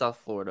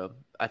 South Florida,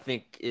 I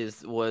think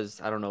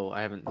was I don't know.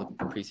 I haven't looked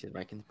at the preseason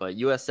rankings, but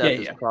USF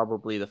is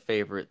probably the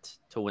favorite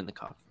to win the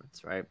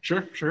conference, right?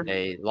 Sure.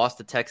 They lost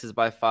to Texas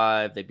by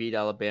 5. They beat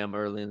Alabama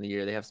early in the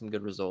year. They have some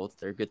good results.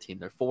 They're a good team.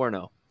 They're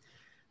 4-0.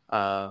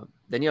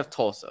 Then you have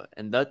Tulsa,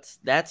 and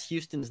that's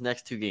Houston's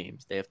next 2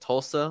 games. They have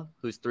Tulsa,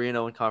 who's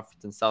 3-0 in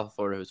conference, and South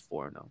Florida, who's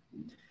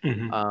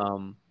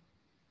 4-0.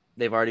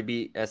 They've already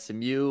beat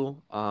SMU.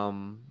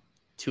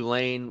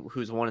 Tulane,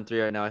 who's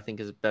 1-3 right now, I think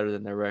is better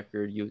than their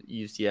record.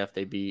 UCF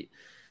they beat.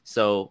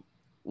 So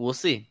we'll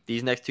see.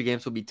 These next 2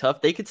 games will be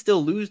tough. They could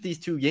still lose these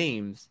 2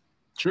 games,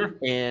 sure,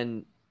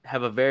 and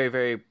have a very,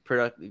 very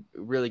productive,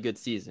 really good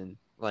season.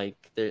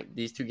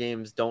 These 2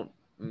 games don't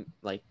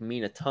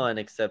mean a ton,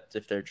 except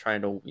if they're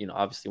trying to,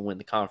 obviously win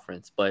the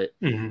conference. But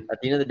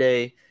at the end of the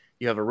day,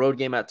 you have a road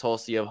game at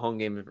Tulsa, you have a home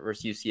game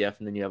versus UCF,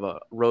 and then you have a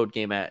road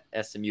game at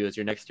SMU as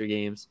your next 3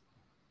 games.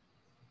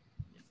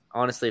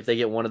 Honestly, if they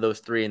get one of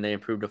those 3 and they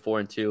improve to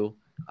 4-2,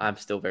 I'm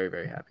still very,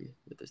 very happy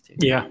with this team.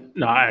 Yeah,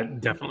 no, I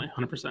definitely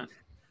 100%.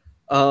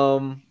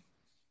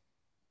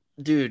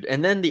 Dude,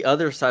 and then the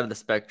other side of the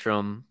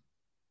spectrum,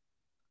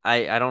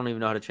 I don't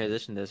even know how to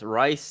transition this.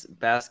 Rice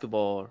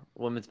basketball,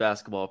 women's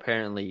basketball,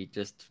 apparently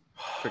just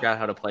forgot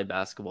how to play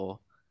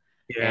basketball.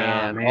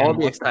 Yeah, and all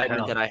the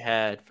excitement that I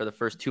had for the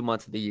first 2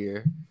 months of the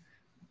year,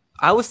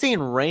 I was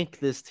saying rank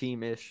this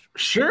team-ish.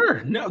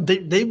 Sure. No,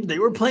 they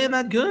were playing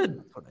that good.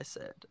 That's what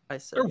I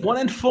said. They're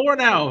 1-4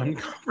 now in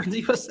Conference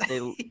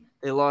USA.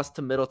 They lost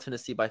to Middle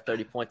Tennessee by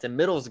 30 points, and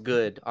Middle's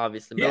good,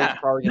 obviously. Middle's Yeah.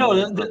 probably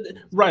going to win.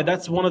 Right.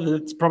 That's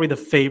it's probably the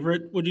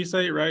favorite, would you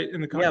say, right?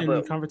 In the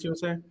Conference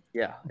USA?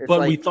 Yeah.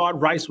 But we thought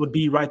Rice would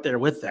be right there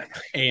with them.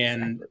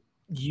 And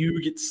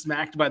you get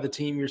smacked by the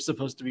team you're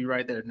supposed to be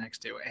right there next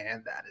to,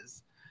 and that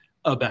is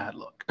a bad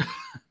look.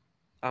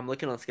 I'm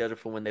looking on schedule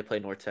for when they play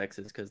North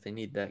Texas because they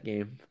need that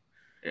game.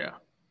 Yeah.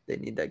 They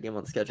need that game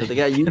on the schedule. They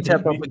got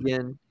UTEP up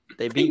again.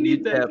 They beat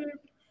UTEP.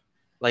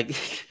 Like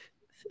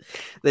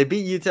they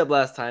beat UTEP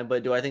last time,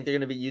 but do I think they're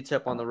going to beat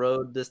UTEP on the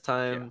road this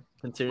time,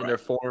 considering their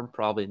form?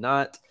 Probably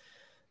not.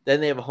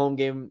 Then they have a home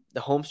game, the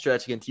home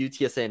stretch against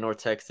UTSA and North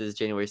Texas,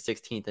 January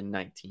 16th and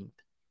 19th.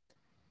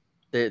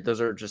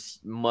 Those are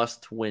just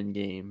must-win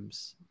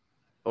games,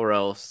 or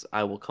else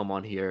I will come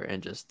on here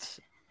and just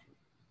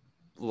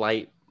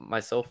light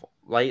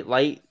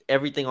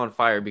everything on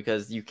fire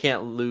because you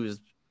can't lose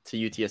to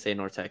UTSA and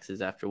North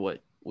Texas after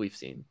what we've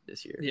seen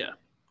this year. Yeah.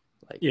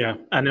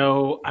 I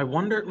know. I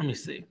wonder. Let me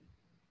see.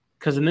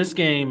 Because in this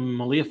game,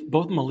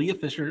 both Malia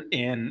Fisher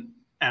and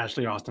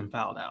Ashley Austin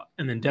fouled out.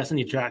 And then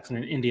Destiny Jackson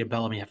and India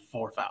Bellamy had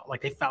 4 fouls.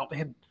 Like they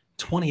had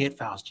 28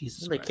 fouls.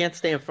 Jesus They Christ. can't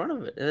stay in front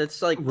of it.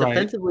 It's like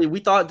defensively,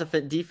 we thought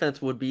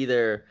defense would be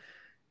the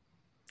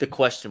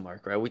question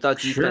mark, right? We thought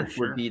defense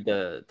would be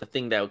the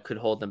thing that could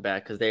hold them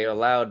back because they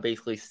allowed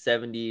basically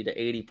 70 to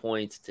 80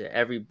 points to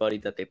everybody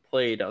that they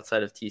played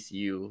outside of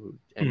TCU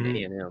and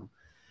A&M.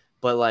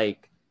 But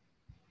like,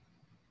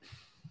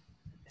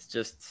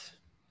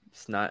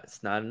 it's not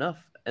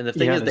enough. And the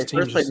thing is, they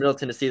first played Middle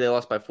Tennessee, they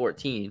lost by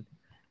 14,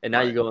 and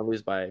now you go and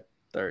lose by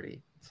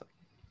 30. It's like,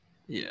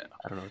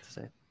 I don't know what to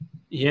say.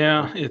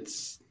 Yeah,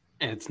 it's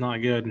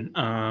not good.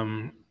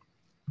 I'm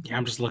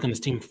just looking. This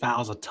team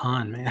fouls a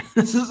ton, man.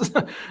 This is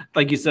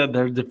like you said,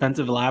 their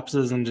defensive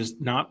lapses and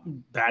just not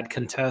bad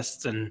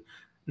contests and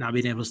not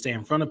being able to stay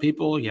in front of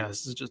people. Yeah,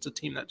 this is just a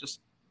team that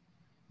just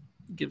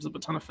gives up a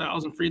ton of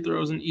fouls and free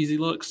throws and easy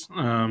looks.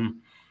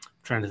 Trying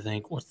to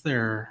think,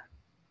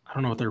 I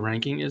don't know what their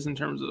ranking is in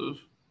terms of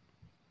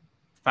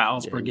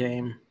fouls per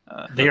game.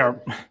 They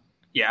are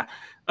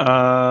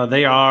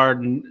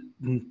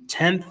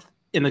 10th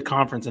in the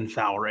conference in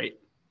foul rate.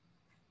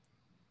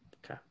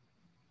 Okay.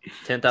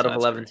 10th out of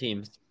 11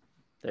 teams.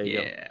 There you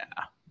go.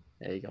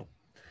 There you go.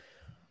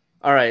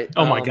 All right.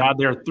 Oh my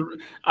God.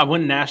 I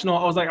went national.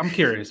 I was like, I'm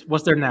curious.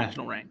 What's their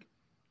national rank?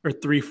 Or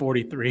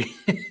 343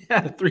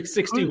 out of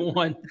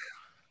 361.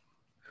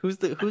 Who's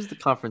the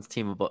conference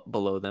team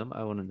below them?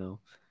 I want to know.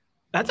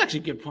 That's actually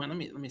a good point. Let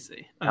me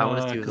see. I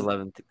want to see who's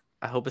 11th.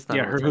 I hope it's not.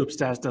 Yeah, her hoop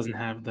stats doesn't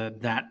have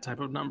that type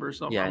of number.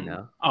 So I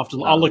know.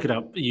 I'll look it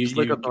up.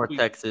 Look up North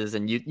Texas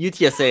and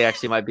UTSA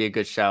actually might be a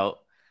good shout.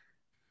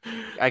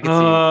 I can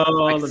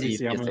see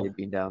UTSA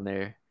being down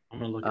there. I'm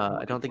gonna look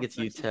I don't think it's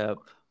UTEP.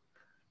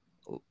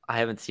 I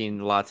haven't seen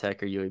La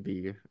Tech or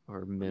UAB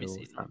or Middle.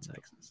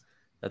 Texas.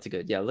 That's a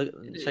good. Yeah,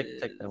 check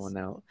that one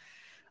out.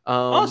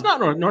 It's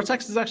not North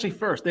Texas is actually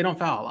first. They don't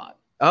foul a lot.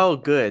 Oh,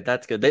 good.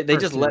 That's good. They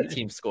just let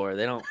teams score.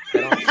 They don't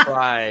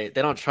try.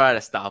 They don't try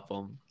to stop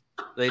them.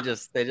 They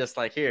just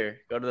like, here,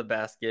 go to the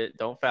basket.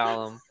 Don't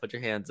foul them. Put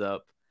your hands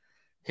up.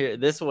 Here,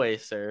 this way,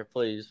 sir,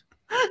 please.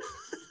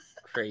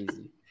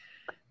 Crazy,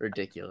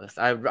 ridiculous.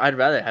 I'd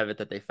rather have it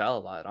that they foul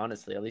a lot.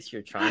 Honestly, at least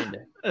you're trying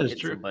to hit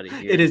somebody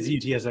here. It is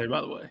UTSA,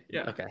 by the way.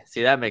 Yeah. Okay.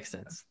 See, that makes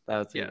sense.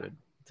 That's good.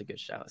 It's a good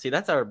shout. See,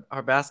 that's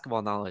our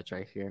basketball knowledge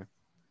right here,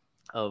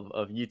 of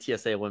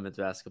UTSA women's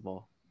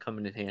basketball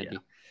coming in handy. Yeah.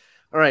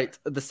 All right,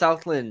 the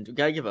Southland. We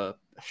gotta give a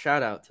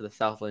shout out to the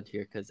Southland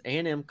here because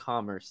A&M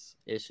Commerce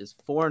is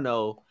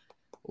 4-0,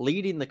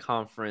 leading the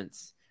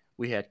conference.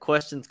 We had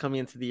questions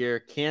coming into the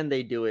year. Can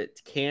they do it?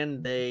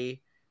 Can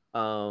they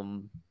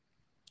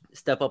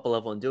step up a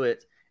level and do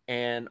it?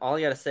 And all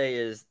I gotta say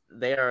is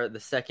they are the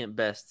second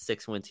best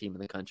 6-win team in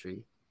the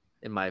country,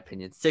 in my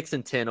opinion.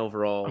 6-10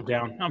 overall.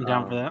 I'm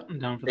down for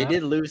that. They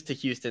did lose to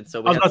Houston, so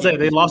I was about to say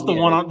they lost the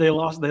one. They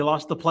lost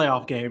the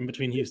playoff game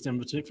between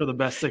Houston for the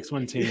best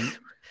 6-win team.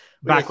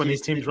 Back when these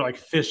teams were like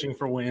fishing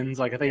for wins,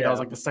 like I think that was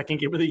like the second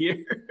game of the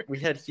year. We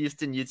had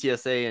Houston,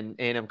 UTSA, and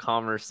A&M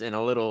Commerce in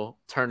a little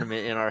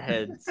tournament in our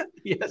heads.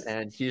 Yes,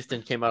 and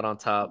Houston came out on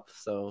top.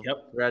 So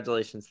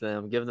congratulations to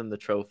them. Give them the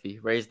trophy.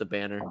 Raise the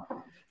banner.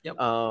 Yep.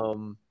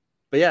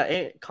 But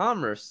yeah,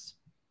 Commerce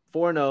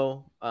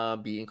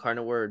 4-0, beat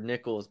Incarnate Word,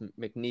 Nichols,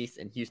 McNeese,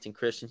 and Houston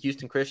Christian.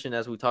 Houston Christian,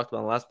 as we talked about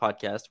in the last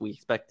podcast, we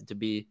expected to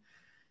be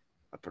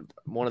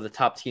one of the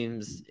top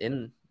teams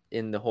in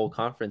the whole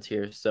conference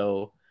here.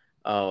 So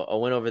a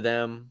win over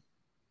them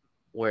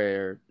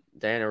where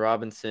Diana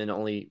Robinson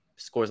only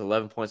scores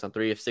 11 points on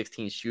 3 of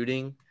 16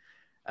 shooting.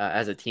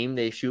 As a team,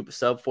 they shoot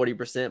sub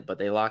 40%, but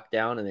they lock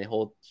down and they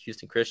hold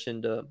Houston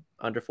Christian to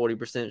under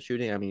 40%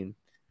 shooting. I mean,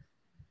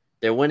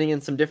 they're winning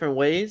in some different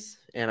ways,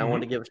 and I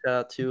want to give a shout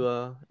out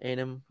to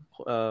A&M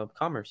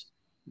Commerce.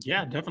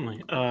 Yeah,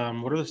 definitely.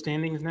 What are the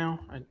standings now?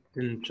 I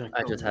didn't check.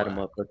 I just had them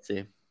up. Let's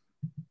see.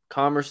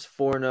 Commerce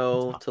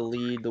 4-0 to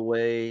lead the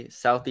way.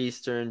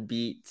 Southeastern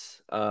beat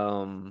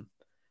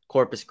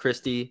Corpus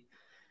Christi.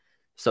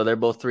 So they're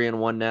both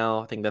 3-1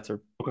 now. I think that's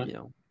okay.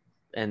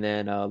 And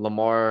then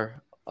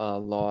Lamar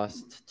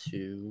lost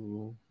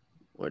to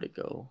where'd it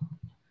go?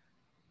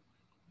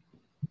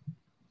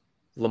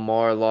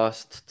 Lamar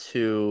lost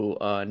to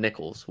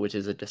Nichols, which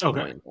is a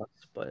disappointing loss,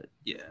 but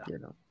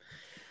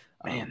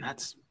man,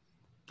 this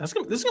is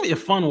gonna be a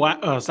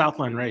fun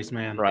Southland race,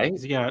 man. Right?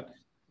 You got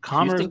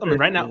Commerce. I mean,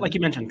 right now, like you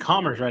mentioned,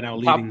 Commerce right now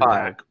leading the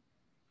pack.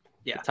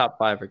 Yeah, the top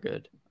 5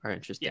 are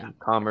interesting. Yeah.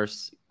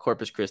 Commerce,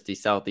 Corpus Christi,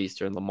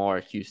 Southeastern, Lamar,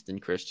 Houston,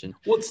 Christian.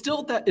 Well, it's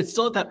still at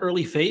that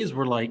early phase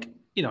where, like,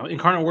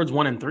 Incarnate Word's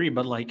 1-3,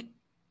 but like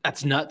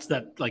that's nuts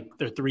that like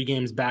they're 3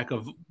 games back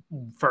of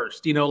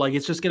first. Like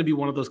it's just going to be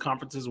one of those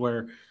conferences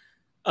where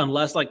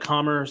unless like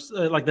Commerce,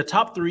 like the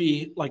top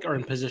 3 like are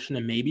in position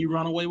to maybe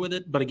run away with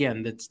it, but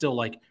again, it's still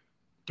like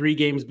 3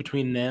 games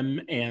between them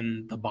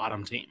and the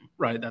bottom team,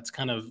 right? That's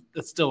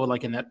still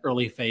like in that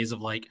early phase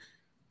of like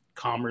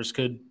Commerce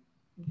could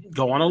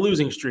go on a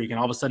losing streak and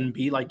all of a sudden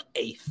be like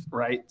 8th,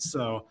 right?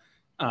 So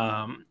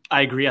I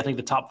agree. I think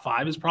the top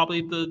 5 is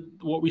probably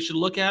what we should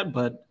look at,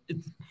 but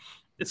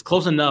it's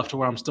close enough to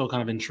where I'm still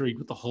kind of intrigued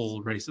with the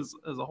whole race as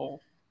a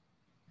whole.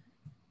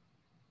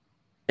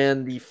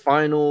 And the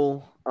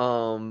final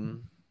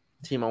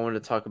team I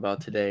wanted to talk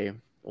about today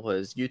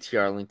was UT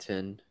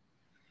Arlington,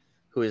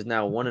 who is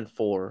now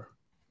 1-4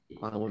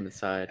 on the women's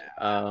side.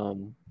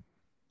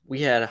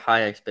 We had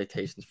high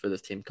expectations for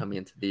this team coming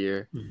into the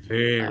year.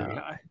 Very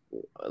high.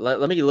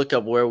 Let me look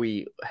up where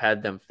we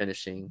had them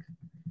finishing.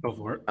 Go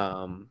for it.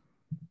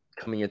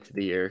 Coming into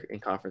the year in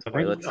conference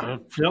play. I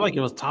feel like it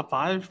was top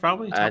 5,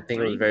 probably. I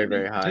think it was very,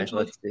 very high.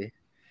 Let's see.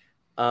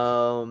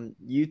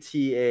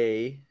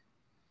 UTA,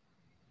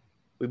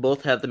 we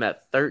both have them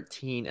at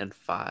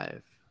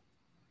 13-5.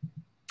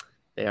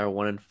 They are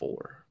 1-4.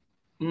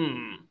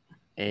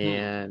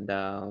 And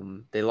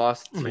they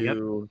lost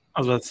to. I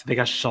was about to say they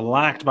got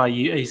shellacked by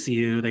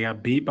ACU. They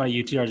got beat by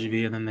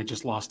UTRGV, and then they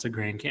just lost to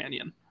Grand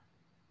Canyon.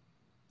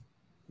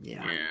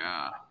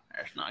 Yeah,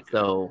 that's not good.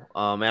 So,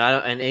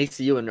 and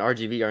ACU and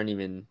RGV aren't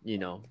even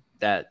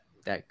that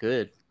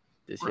good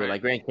this year.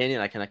 Like Grand Canyon,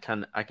 I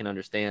can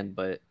understand,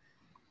 but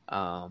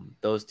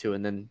those two,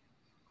 and then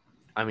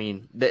I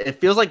mean, it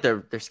feels like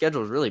their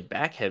schedule is really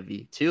back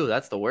heavy too.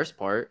 That's the worst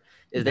part.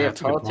 Is they have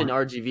Tarleton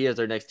RGV as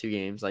their next 2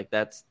 games. Like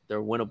that's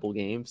their winnable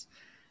games.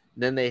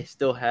 Then they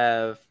still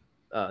have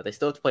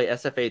to play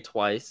SFA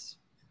twice.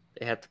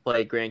 They have to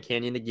play Grand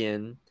Canyon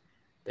again.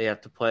 They have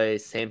to play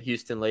Sam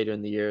Houston later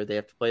in the year. They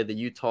have to play the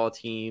Utah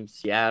team,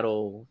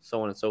 Seattle,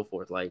 so on and so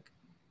forth. Like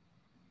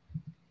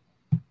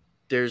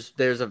there's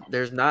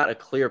not a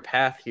clear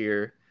path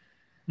here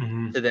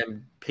to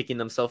them picking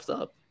themselves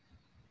up.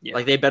 Yeah.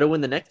 Like they better win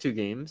the next 2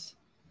 games.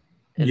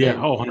 And then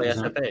play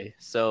SFA.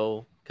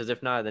 So because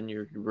if not, then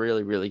you're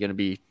really, really going to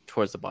be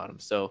towards the bottom.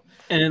 So,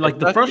 and like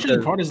the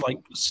frustrating part is like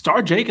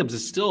Star Jacobs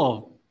is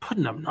still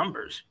putting up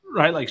numbers,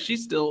 right? Like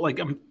she's still like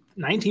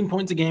 19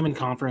 points a game in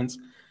conference,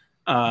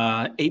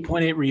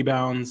 8.8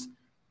 rebounds.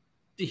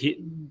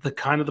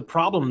 The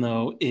problem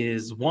though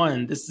is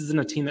one, this isn't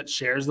a team that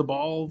shares the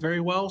ball very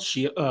well.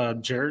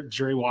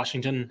 Jerry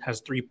Washington has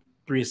three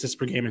assists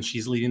per game, and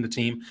she's leading the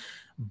team.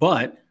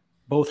 But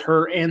both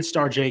her and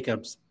Star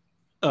Jacobs.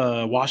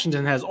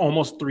 Washington has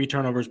almost 3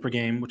 turnovers per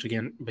game, which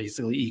again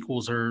basically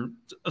equals her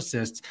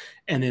assists.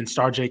 And then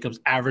Star Jacobs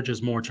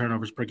averages more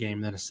turnovers per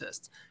game than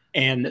assists.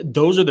 And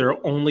those are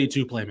their only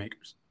 2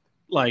 playmakers.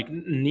 Like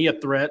Nia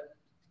Threat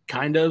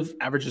kind of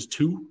averages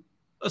 2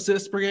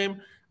 assists per game,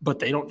 but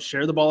they don't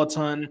share the ball a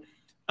ton.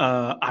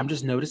 I'm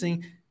just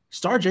noticing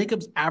Star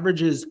Jacobs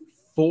averages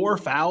 4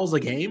 fouls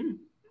a game.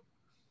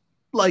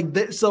 Like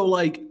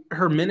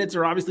her minutes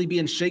are obviously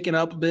being shaken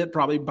up a bit,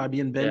 probably by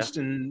being benched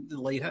in the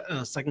late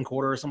second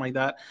quarter or something like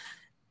that.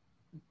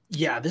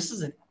 Yeah, this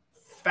is a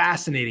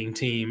fascinating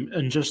team,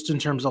 and just in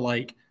terms of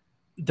like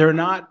they're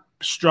not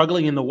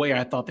struggling in the way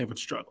I thought they would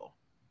struggle,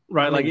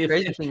 right? I mean,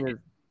 crazy thing is,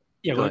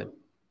 go ahead.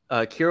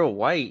 Kira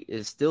White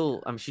is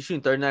still. I mean, she's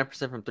shooting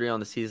 39% from 3 on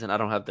the season. I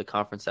don't have the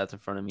conference stats in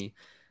front of me,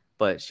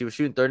 but she was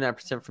shooting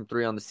 39% from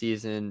 3 on the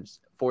season,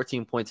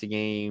 14 points a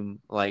game,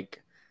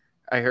 like.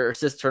 Her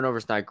assist turnover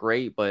is not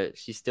great, but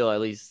she's still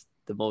at least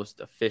the most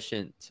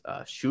efficient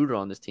shooter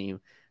on this team.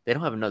 They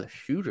don't have another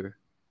shooter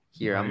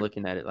here. Right. I'm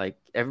looking at it. Like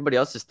everybody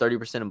else is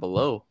 30% and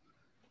below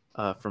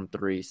from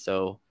 3.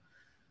 So,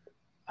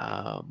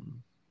 not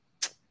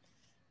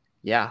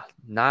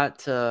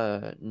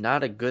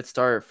a good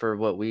start for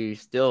what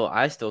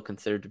I still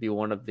consider to be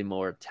one of the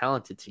more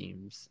talented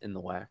teams in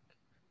the WAC.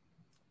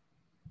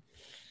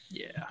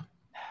 Yeah.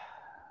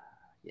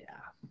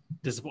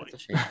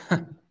 Disappointing.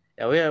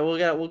 Yeah,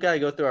 we'll gotta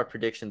go through our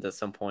predictions at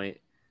some point,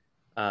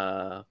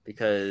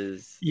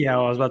 because I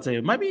was about to say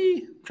it might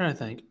be. I'm trying to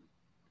think,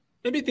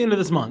 maybe at the end of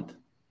this month,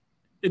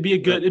 it'd be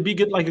good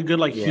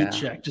heat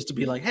check just to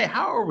be like, hey,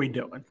 how are we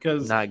doing?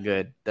 Because not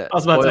good. I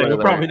was about to say we're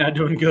probably not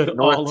doing good.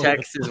 North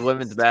Texas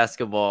women's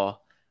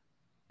basketball,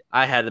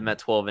 I had them at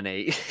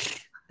 12-8.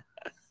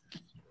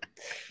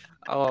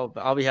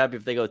 I'll be happy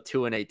if they go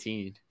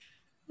 2-18.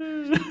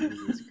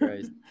 Jesus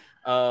Christ.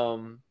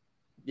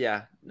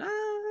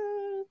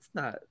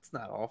 It's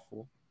not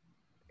awful.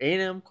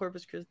 A&M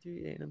Corpus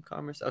Christi, A&M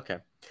Commerce. Okay.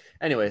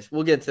 Anyways,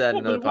 we'll get into that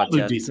in another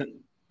podcast. Decent.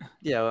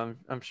 Yeah, well,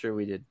 I'm sure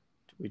we did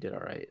all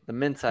right. The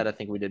men's side, I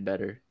think we did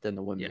better than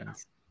the women's. Yeah.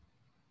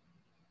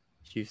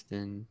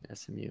 Houston,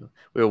 SMU.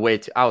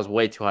 I was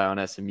way too high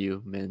on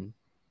SMU, men.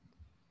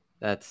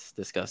 That's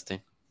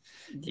disgusting.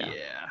 Yeah.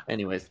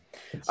 Anyways.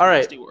 All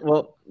right.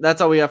 Well,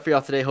 that's all we have for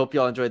y'all today. Hope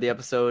y'all enjoyed the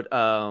episode.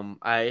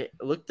 I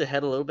looked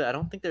ahead a little bit. I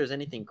don't think there's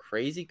anything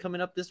crazy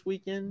coming up this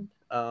weekend.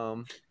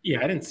 I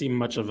didn't see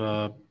much of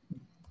a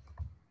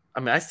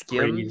I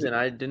skimmed and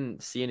I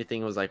didn't see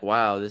anything. It was like,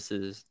 wow, this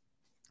is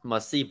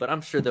must see, but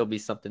I'm sure there'll be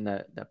something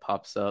that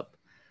pops up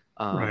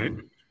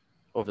over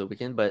the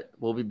weekend. But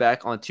we'll be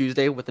back on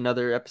Tuesday with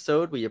another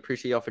episode. We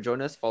appreciate y'all for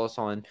joining us. Follow us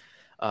on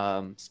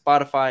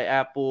Spotify,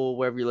 Apple,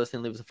 wherever you're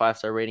listening. Leave us a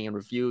 5-star rating and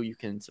review. You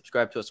can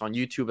subscribe to us on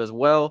YouTube as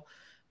well.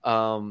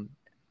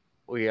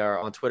 We are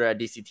on Twitter at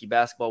DCT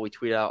Basketball. We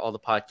tweet out all the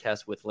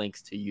podcasts with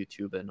links to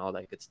YouTube and all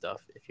that good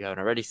stuff. If you haven't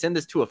already, send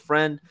this to a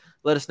friend.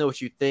 Let us know what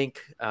you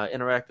think.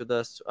 Interact with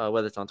us,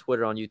 whether it's on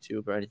Twitter, on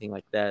YouTube, or anything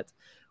like that.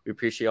 We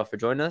appreciate y'all for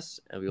joining us,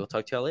 and we will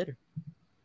talk to y'all later.